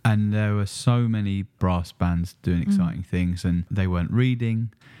 Yeah. And there were so many brass bands doing exciting things, and they weren't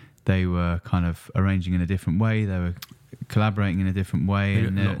reading, they were kind of arranging in a different way, they were collaborating in a different way,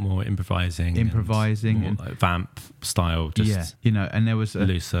 and a lot more improvising and more like vamp style, just and there was a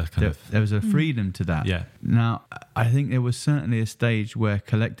looser there was a freedom to that. Now I think there was certainly a stage where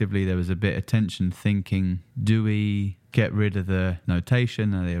collectively there was a bit of tension, thinking, do we get rid of the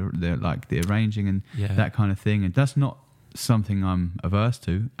notation and the arranging and that kind of thing? And that's not something I'm averse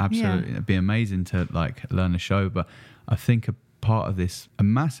to. Absolutely, it'd be amazing to like learn a show, but I think a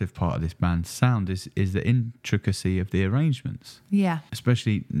massive part of this band's sound is the intricacy of the arrangements. Yeah.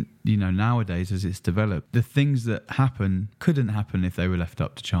 Especially, nowadays as it's developed. The things that couldn't happen if they were left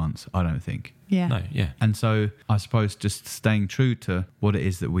up to chance, I don't think. Yeah. No, yeah. And so I suppose just staying true to what it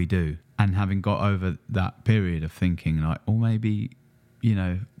is that we do, and having got over that period of thinking like, maybe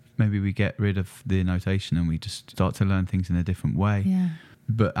we get rid of the notation and we just start to learn things in a different way. Yeah.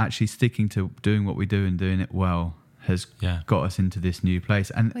 But actually sticking to doing what we do and doing it well has got us into this new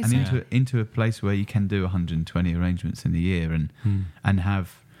place and into a place where you can do 120 arrangements in a year and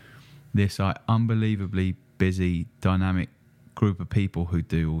have this unbelievably busy, dynamic group of people who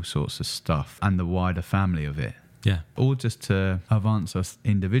do all sorts of stuff, and the wider family of it. Yeah. All just to advance us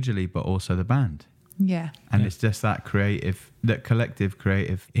individually, but also the band. Yeah. And it's just that collective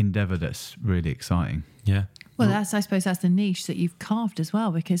creative endeavour that's really exciting. Yeah. Well, I suppose that's the niche that you've carved as well,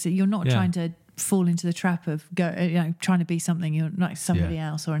 because you're not trying to fall into the trap of trying to be something you're like somebody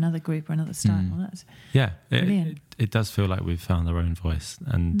else or another group or another style. That's brilliant. It does feel like we've found our own voice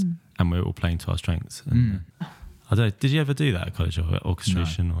and we're all playing to our strengths. And, I don't know, did you ever do that at college or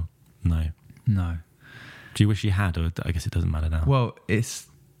orchestration or no? No. Do you wish you had, or I guess it doesn't matter now? Well,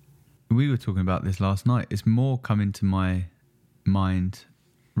 we were talking about this last night. It's more come into my mind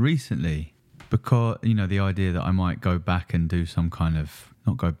recently because, the idea that I might go back and do some kind of,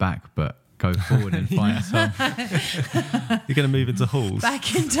 not go back, but go forward and find some. You're going to move into halls.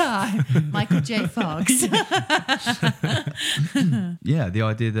 Back in time. Michael J. Fox. Yeah, the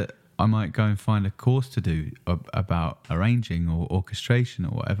idea that I might go and find a course to do about arranging or orchestration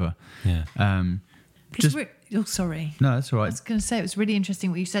or whatever. Yeah. Sorry. No, that's all right. I was going to say, it was really interesting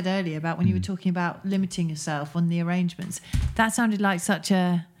what you said earlier about when you were talking about limiting yourself on the arrangements. That sounded like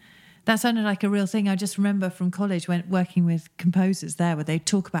a real thing. I just remember from college when working with composers there, where they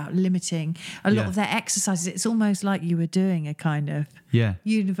talk about limiting a lot of their exercises. It's almost like you were doing a kind of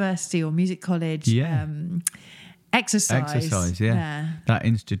university or music college exercise. That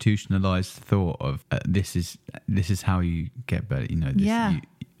institutionalized thought of this is how you get better.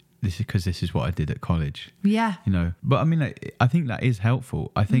 This is because this is what I did at college. Yeah. But I mean, I think that is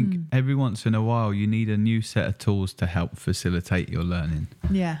helpful. I think every once in a while you need a new set of tools to help facilitate your learning.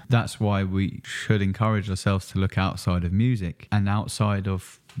 Yeah. That's why we should encourage ourselves to look outside of music and outside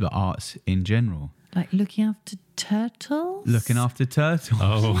of the arts in general. Like looking after turtles? Looking after turtles.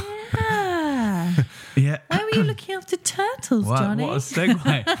 Oh. Yeah. Yeah. Why were you looking after turtles, Johnny? What a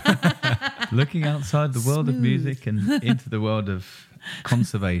segue. Looking outside the world of music and into the world of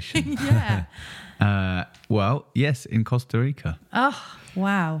conservation. Yeah. Well, yes, in Costa Rica. Oh,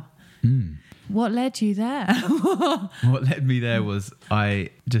 wow. What led you there? What led me there was I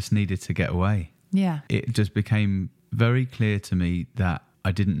just needed to get away. Yeah. It just became very clear to me that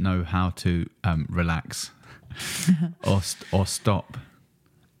I didn't know how to relax or stop.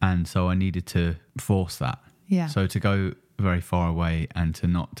 And so I needed to force that. Yeah. So to go very far away and to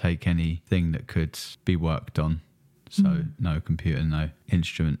not take anything that could be worked on. So no computer, no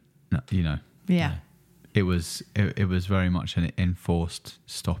instrument, Yeah. It was very much an enforced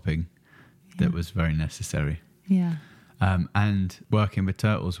stopping that was very necessary. Yeah. And working with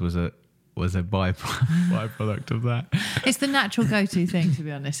turtles was a byproduct of that. It's the natural go-to thing, to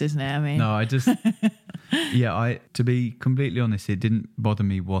be honest, isn't it? I mean, No, to be completely honest, it didn't bother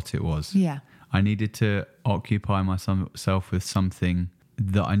me what it was. Yeah. I needed to occupy myself with something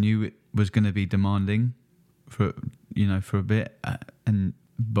that I knew it was going to be demanding for a bit,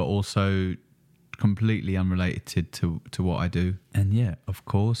 but also completely unrelated to what I do. And yeah, of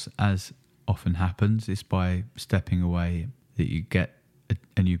course, as often happens, it's by stepping away that you get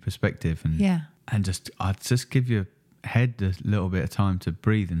a new perspective, and I'd just give your head a little bit of time to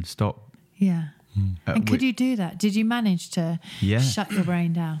breathe and stop. Yeah. And could you do that? Did you manage to shut your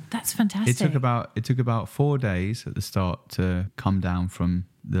brain down? That's fantastic. It took about 4 days at the start to come down from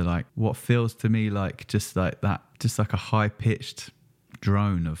the what feels to me like just like a high pitched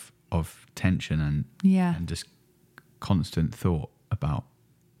drone of tension and just constant thought about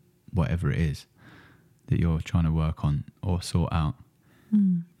whatever it is that you're trying to work on or sort out.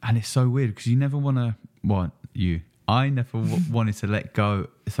 And it's so weird because you never want to I never wanted to let go.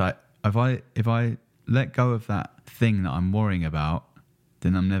 It's like if I let go of that thing that I'm worrying about,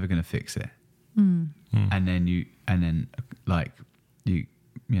 then I'm never going to fix it. And then you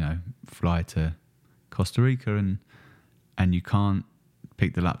fly to Costa Rica and you can't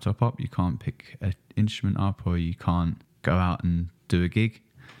pick the laptop up, you can't pick an instrument up, or you can't go out and do a gig.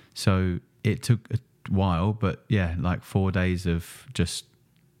 So it took a while, but 4 days of just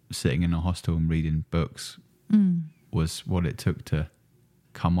sitting in a hostel and reading books was what it took to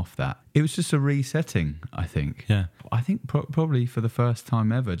come off that. It was just a resetting, I think. Yeah. I think probably for the first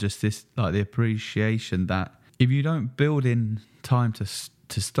time ever, just this the appreciation that if you don't build in time to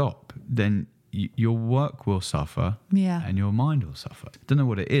stop, then your work will suffer, and your mind will suffer. I don't know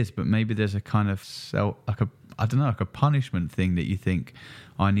what it is, but maybe there's a kind of a punishment thing that you think,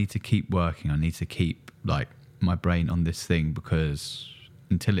 I need to keep working, I need to keep my brain on this thing because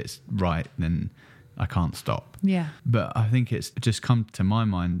until it's right, then I can't stop. Yeah. But I think it's just come to my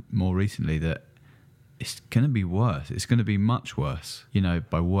mind more recently that it's going to be worse. It's going to be much worse,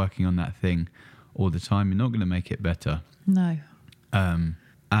 by working on that thing all the time. You're not going to make it better. No.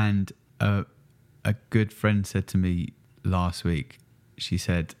 And a good friend said to me last week, she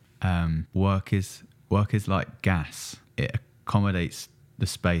said, work is like gas. It accommodates the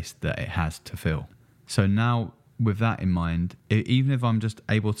space that it has to fill. So now with that in mind, even if I'm just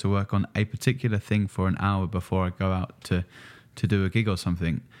able to work on a particular thing for an hour before I go out to do a gig or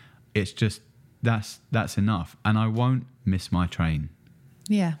something, it's just that's enough, and I won't miss my train,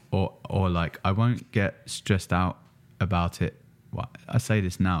 Yeah. or like I won't get stressed out about it. Well, I say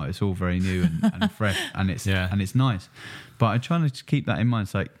this now, it's all very new and fresh, and it's nice, but I try to keep that in mind.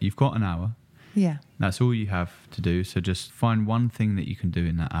 It's like, you've got an hour, Yeah. that's all you have to do, so just find one thing that you can do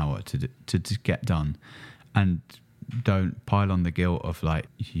in that hour to get done, and don't pile on the guilt of like,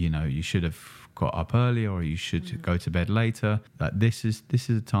 you know, you should have got up earlier or you should go to bed later. Like, this is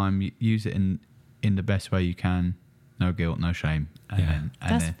the time, use it in the best way you can. No guilt, no shame. And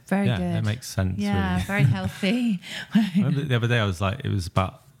That's then very yeah, good. that makes sense. Yeah, really. very healthy. I remember the other day, I was like, it was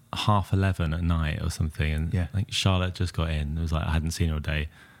about 11:30 at night or something, and Yeah. I think Charlotte just got in. It was like, I hadn't seen her all day,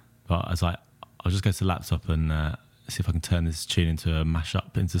 but I was like, I'll just go to the laptop and see if I can turn this tune into a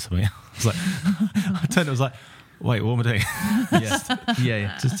mashup into something else. I was like, I turned it, I was like, wait, what am I doing?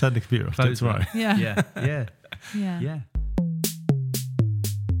 yeah. Just turn the computer off. Do it tomorrow. Yeah. Yeah.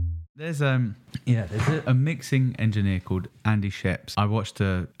 There's a mixing engineer called Andy Sheps. I watched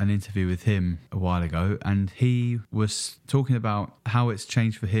an interview with him a while ago, and he was talking about how it's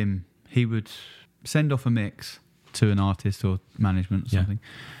changed for him. He would send off a mix to an artist or management or something,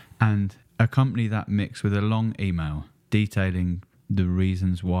 and accompany that mix with a long email detailing the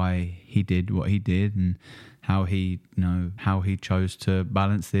reasons why he did what he did, and how he chose to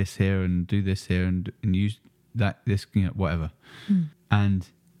balance this here and do this here and use this whatever. And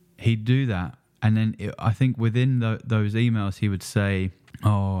he'd do that, and then I think within those emails he would say,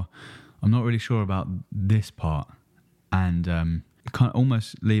 "Oh, I'm not really sure about this part," and kind of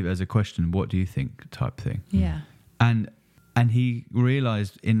almost leave it as a question, "What do you think?" type thing. Yeah. And he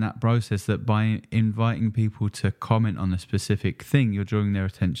realised in that process that by inviting people to comment on a specific thing, you're drawing their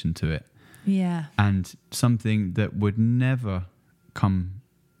attention to it, Yeah. and something that would never come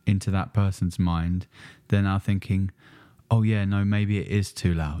into that person's mind, they're now thinking, oh yeah, no, maybe it is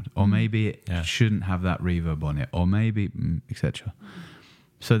too loud, or maybe it shouldn't have that reverb on it, or maybe etc.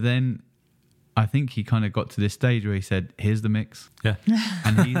 So then I think he kind of got to this stage where he said, here's the mix. Yeah.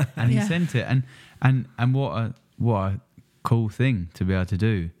 And he sent it, and what a cool thing to be able to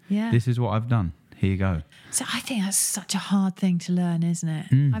do. Yeah. This is what I've done, here you go. So I think that's such a hard thing to learn, isn't it?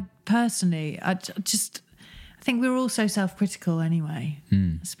 I think we're all so self-critical anyway,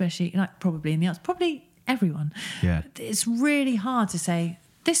 especially like probably in the arts, probably everyone. Yeah. It's really hard to say,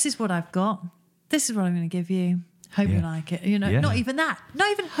 this is what I've got, this is what I'm going to give you, hope you like it. You know, not even that,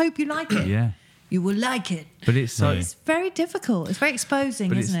 not even hope you like it. Yeah. You will like it. But it's so It's very difficult. It's very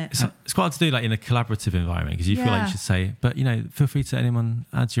exposing, isn't it? It's quite hard to do like in a collaborative environment, because you feel like you should say, but you know, feel free to anyone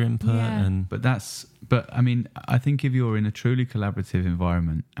add your input. Yeah. But I mean, I think if you're in a truly collaborative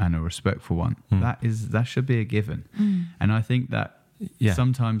environment and a respectful one, that should be a given. And I think that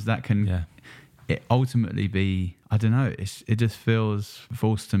sometimes that can it ultimately be, I don't know, it just feels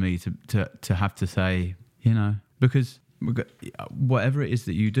false to me to have to say, you know, because whatever it is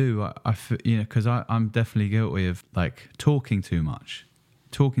that you do, I you know, because I'm definitely guilty of like talking too much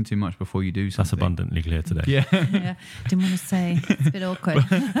before you do something. That's abundantly clear today. Yeah. Didn't want to say. It's a bit awkward.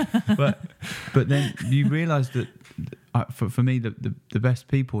 but then you realise that for me the best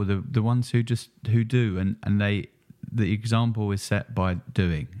people, the ones who do, and the example is set by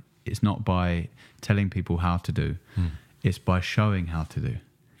doing. It's not by telling people how to do. It's by showing how to do,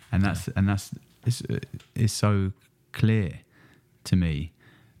 and that's so clear to me.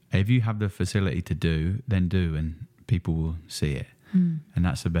 If you have the facility to do, then do, and people will see it. And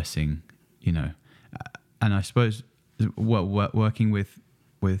that's the best thing, you know. And I suppose working with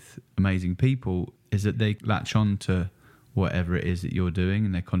amazing people is that they latch on to whatever it is that you're doing,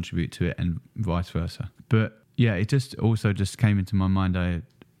 and they contribute to it, and vice versa. But yeah, it just came into my mind.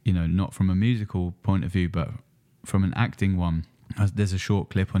 Not from a musical point of view, but from an acting one. There's a short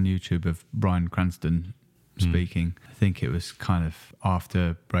clip on YouTube of Bryan Cranston speaking. I think it was kind of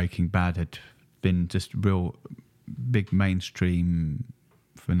after Breaking Bad had been just real big mainstream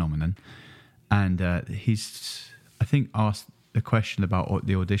phenomenon, and he's, I think, asked a question about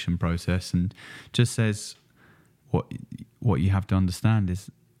the audition process, and just says what you have to understand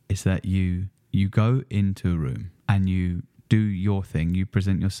is that you go into a room and you do your thing, you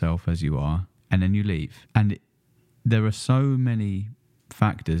present yourself as you are, and then you leave. And there are so many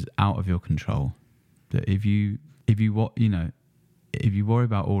factors out of your control that if you worry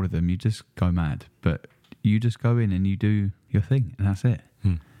about all of them, you just go mad. But you just go in and you do your thing, and that's it.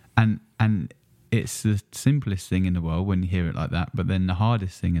 And it's the simplest thing in the world when you hear it like that, but then the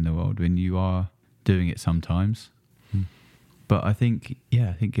hardest thing in the world when you are doing it sometimes. But I think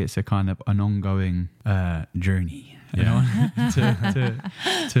it's a kind of an ongoing journey. To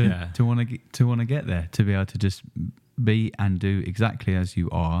want to get there, to be able to just be and do exactly as you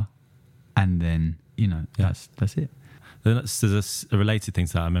are, and then that's it. There's a related thing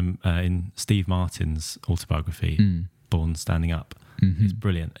to that. I remember in Steve Martin's autobiography, Born Standing Up. It's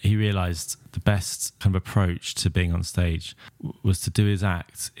brilliant. He realised the best kind of approach to being on stage was to do his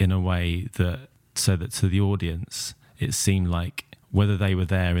act in a way so that to the audience it seemed like whether they were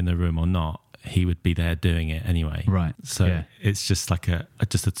there in the room or not, he would be there doing it anyway. Right. So it's just like a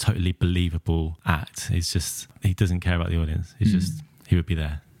totally believable act. He doesn't care about the audience. He would be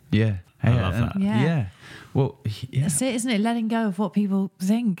there. Yeah. I love that. Yeah. Well, yeah. That's it, isn't it? Letting go of what people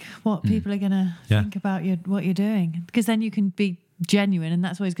think, what people are going to think about what you're doing. Because then you can be genuine, and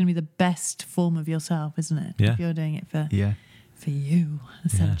that's always going to be the best form of yourself, isn't it? Yeah. If you're doing it for you,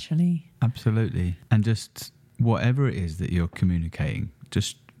 essentially. Yeah, absolutely. And just whatever it is that you're communicating,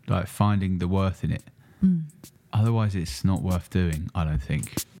 just like finding the worth in it. Otherwise, it's not worth doing, I don't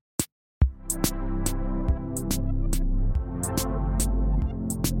think.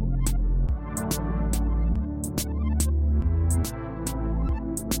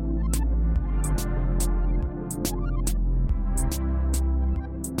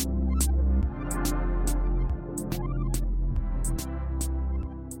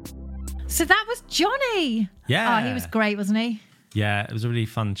 So that was Johnny. Yeah. Oh, he was great, wasn't he? Yeah, it was a really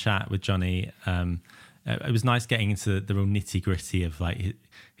fun chat with Johnny. It was nice getting into the real nitty gritty of like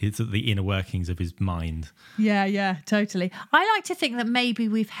the inner workings of his mind. Yeah, totally. I like to think that maybe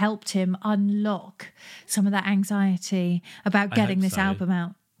we've helped him unlock some of that anxiety about getting this album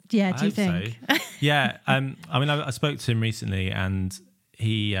out. Yeah, do you think? So. Yeah, I mean, I spoke to him recently, and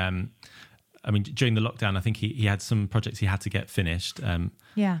he, during the lockdown, I think he had some projects he had to get finished.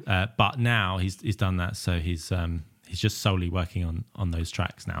 But now he's done that, so he's just solely working on those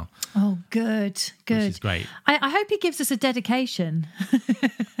tracks now. Oh, good. Which is great. I hope he gives us a dedication.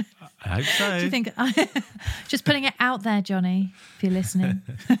 I hope so. Do you think? Just putting it out there, Johnny, if you're listening.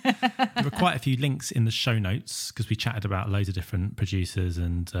 There were quite a few links in the show notes because we chatted about loads of different producers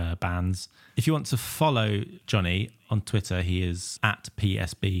and bands. If you want to follow Johnny on Twitter, he is at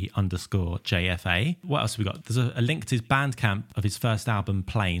PSB_JFA. What else have we got? There's a link to his Bandcamp of his first album,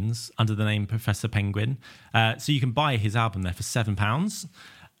 Planes, under the name Professor Penguin. So you can buy his album there for £7.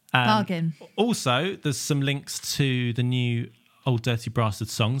 Bargain. Also, there's some links to the new Old Dirty Bastard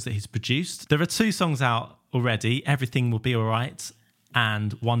songs that he's produced. There are 2 songs out already, Everything Will Be Alright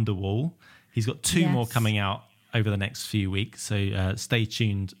and Wonderwall. He's got 2 more coming out over the next few weeks, so stay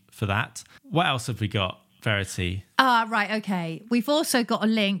tuned for that. What else have we got, Verity? Right, okay. We've also got a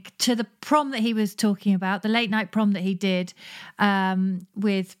link to the prom that he was talking about, the late night prom that he did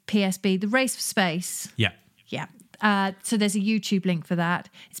with PSB, The Race for Space. Yeah. So there's a YouTube link for that.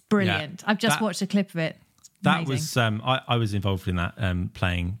 It's brilliant. I've just watched a clip of it. That amazing. was I was involved in that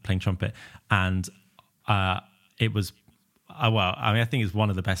playing trumpet, and it was I think it's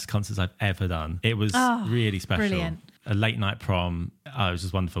one of the best concerts I've ever done. It was really special. Brilliant. A late night prom. It was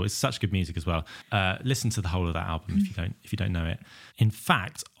just wonderful. It's such good music as well. Listen to the whole of that album if you don't know it. In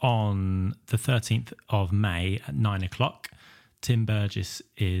fact, on the 13th of May at 9:00, Tim Burgess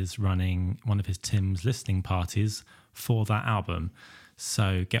is running one of his Tim's listening parties for that album.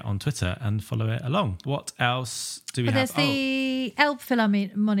 So get on Twitter and follow it along. What else do we have? There's the Elb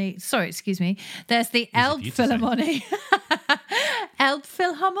Philharmonic. Sorry, excuse me. There's the Elb Philharmonic. Elb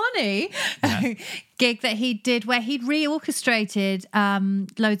Philharmonic gig that he did where he'd reorchestrated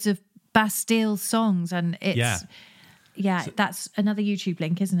loads of Bastille songs, and it's that's another YouTube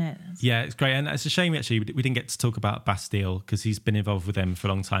link, isn't it? Yeah, it's great, and it's a shame actually we didn't get to talk about Bastille because he's been involved with them for a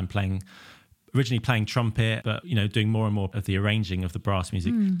long time, originally playing trumpet, but doing more and more of the arranging of the brass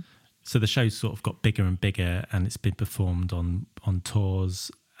music. So the show's sort of got bigger and bigger, and it's been performed on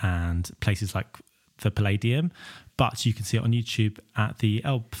tours and places like the Palladium, but you can see it on YouTube at the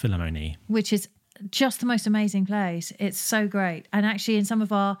Elb Philharmonie, which is just the most amazing place. It's so great. And actually in some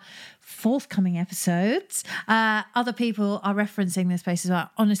of our forthcoming episodes, other people are referencing this place as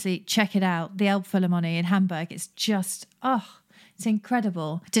well. Honestly, check it out. The Elb Philharmonie in Hamburg. It's just, it's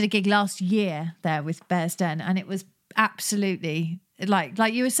incredible. I did a gig last year there with Bears Den, and it was absolutely, like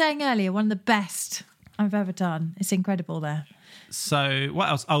you were saying earlier, one of the best I've ever done. It's incredible there. So what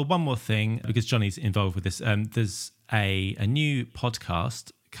else? Oh, one more thing, because Johnny's involved with this. There's a new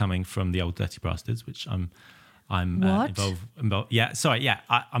podcast coming from the Old Dirty Bastards, which I'm involved. Yeah, sorry. Yeah,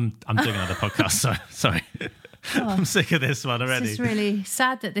 I'm doing another podcast. Sorry. I'm sick of this one already. It's really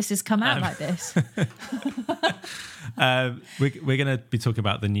sad that this has come out like this. We're going to be talking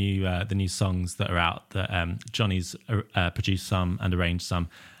about the new songs that are out. That Johnny's produced some and arranged some.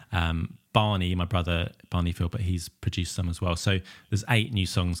 Barney, my brother Barney Philbert, he's produced some as well. So there's 8 new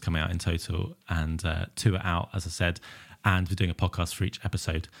songs coming out in total, and 2 are out, as I said. And we're doing a podcast for each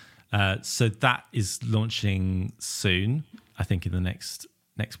episode. So that is launching soon, I think in the next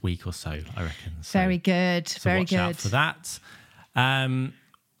week or so, I reckon. So, Very good. so Very watch good. out for that.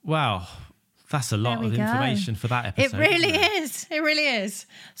 Wow, that's a lot There of we go. information for that episode. It really isn't it? is. It really is.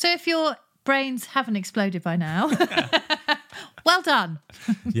 So if your brains haven't exploded by now, well done.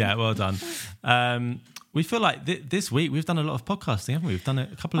 Yeah, well done. We feel like this week we've done a lot of podcasting, haven't we? We've done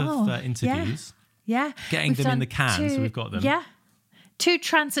a couple of interviews. Yeah. Getting We've them in done the can, so we've got them. Yeah. 2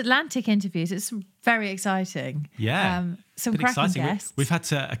 transatlantic interviews. It's very exciting. Yeah. Some Been cracking exciting. guests. We've had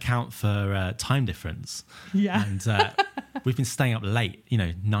to account for time difference. Yeah. And we've been staying up late,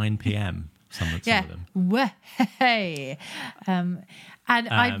 9 p.m. Some of them. Way. And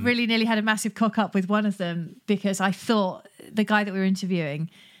I really nearly had a massive cock up with one of them because I thought the guy that we were interviewing,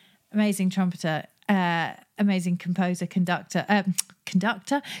 amazing trumpeter, amazing composer, composer,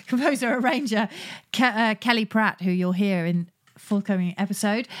 arranger, Kelly Pratt, who you'll hear in forthcoming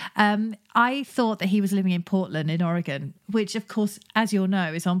episode. I thought that he was living in Portland in Oregon, which of course, as you'll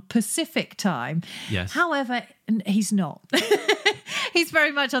know, is on Pacific time. Yes. However, he's not. He's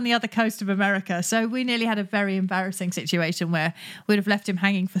very much on the other coast of America. So we nearly had a very embarrassing situation where we'd have left him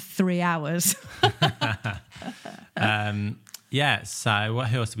hanging for 3 hours. Yeah, so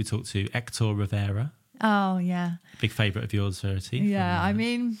who else did we talk to? Hector Rivera. Oh, yeah. Big favourite of yours, Verity. Yeah, I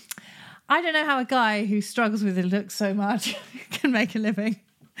mean, I don't know how a guy who struggles with his looks so much can make a living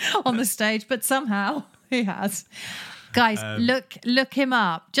on the stage, but somehow he has. Guys, look him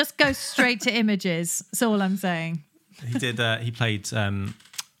up. Just go straight to images. That's all I'm saying. He did. He played Juan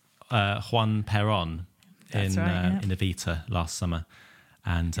Perón in Evita last summer,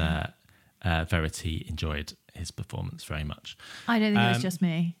 and Verity enjoyed his performance very much. I don't think it was just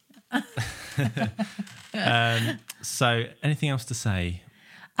me. So, anything else to say?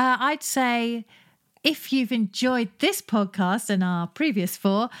 I'd say if you've enjoyed this podcast and our previous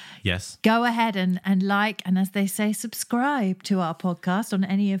 4, Yes. go ahead and like, and as they say, subscribe to our podcast on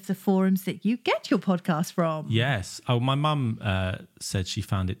any of the forums that you get your podcast from. Yes. Oh, my mum said she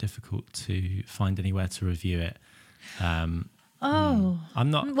found it difficult to find anywhere to review it. I'm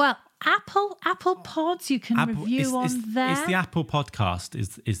not. Well, Apple Pods you can review on there. It's the Apple Podcast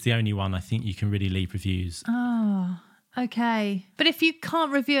is the only one I think you can really leave reviews. Oh, okay. But if you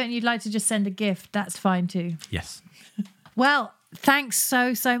can't review it and you'd like to just send a gift, that's fine too. Yes. Well, thanks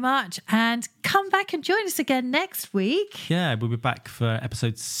so much. And come back and join us again next week. Yeah, we'll be back for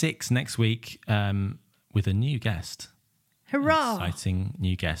episode 6 next week with a new guest. Hurrah. Exciting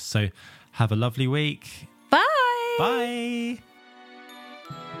new guest. So have a lovely week. Bye. Bye.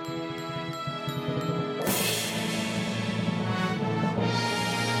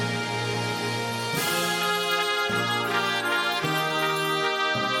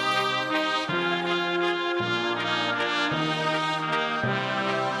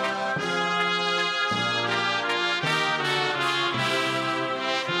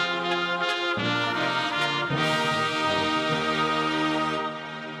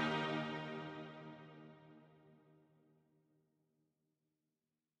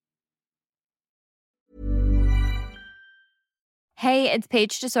 Hey, it's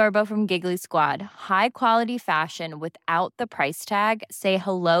Paige DeSorbo from Giggly Squad. High quality fashion without the price tag. Say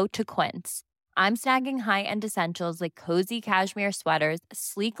hello to Quince. I'm snagging high-end essentials like cozy cashmere sweaters,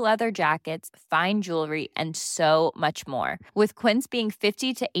 sleek leather jackets, fine jewelry, and so much more. With Quince being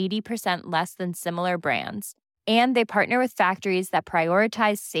 50 to 80% less than similar brands. And they partner with factories that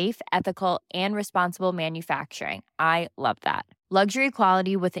prioritize safe, ethical, and responsible manufacturing. I love that. Luxury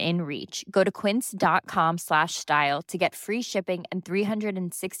quality within reach. Go to quince.com/style to get free shipping and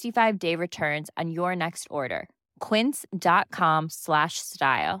 365-day returns on your next order.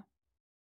 Quince.com/style.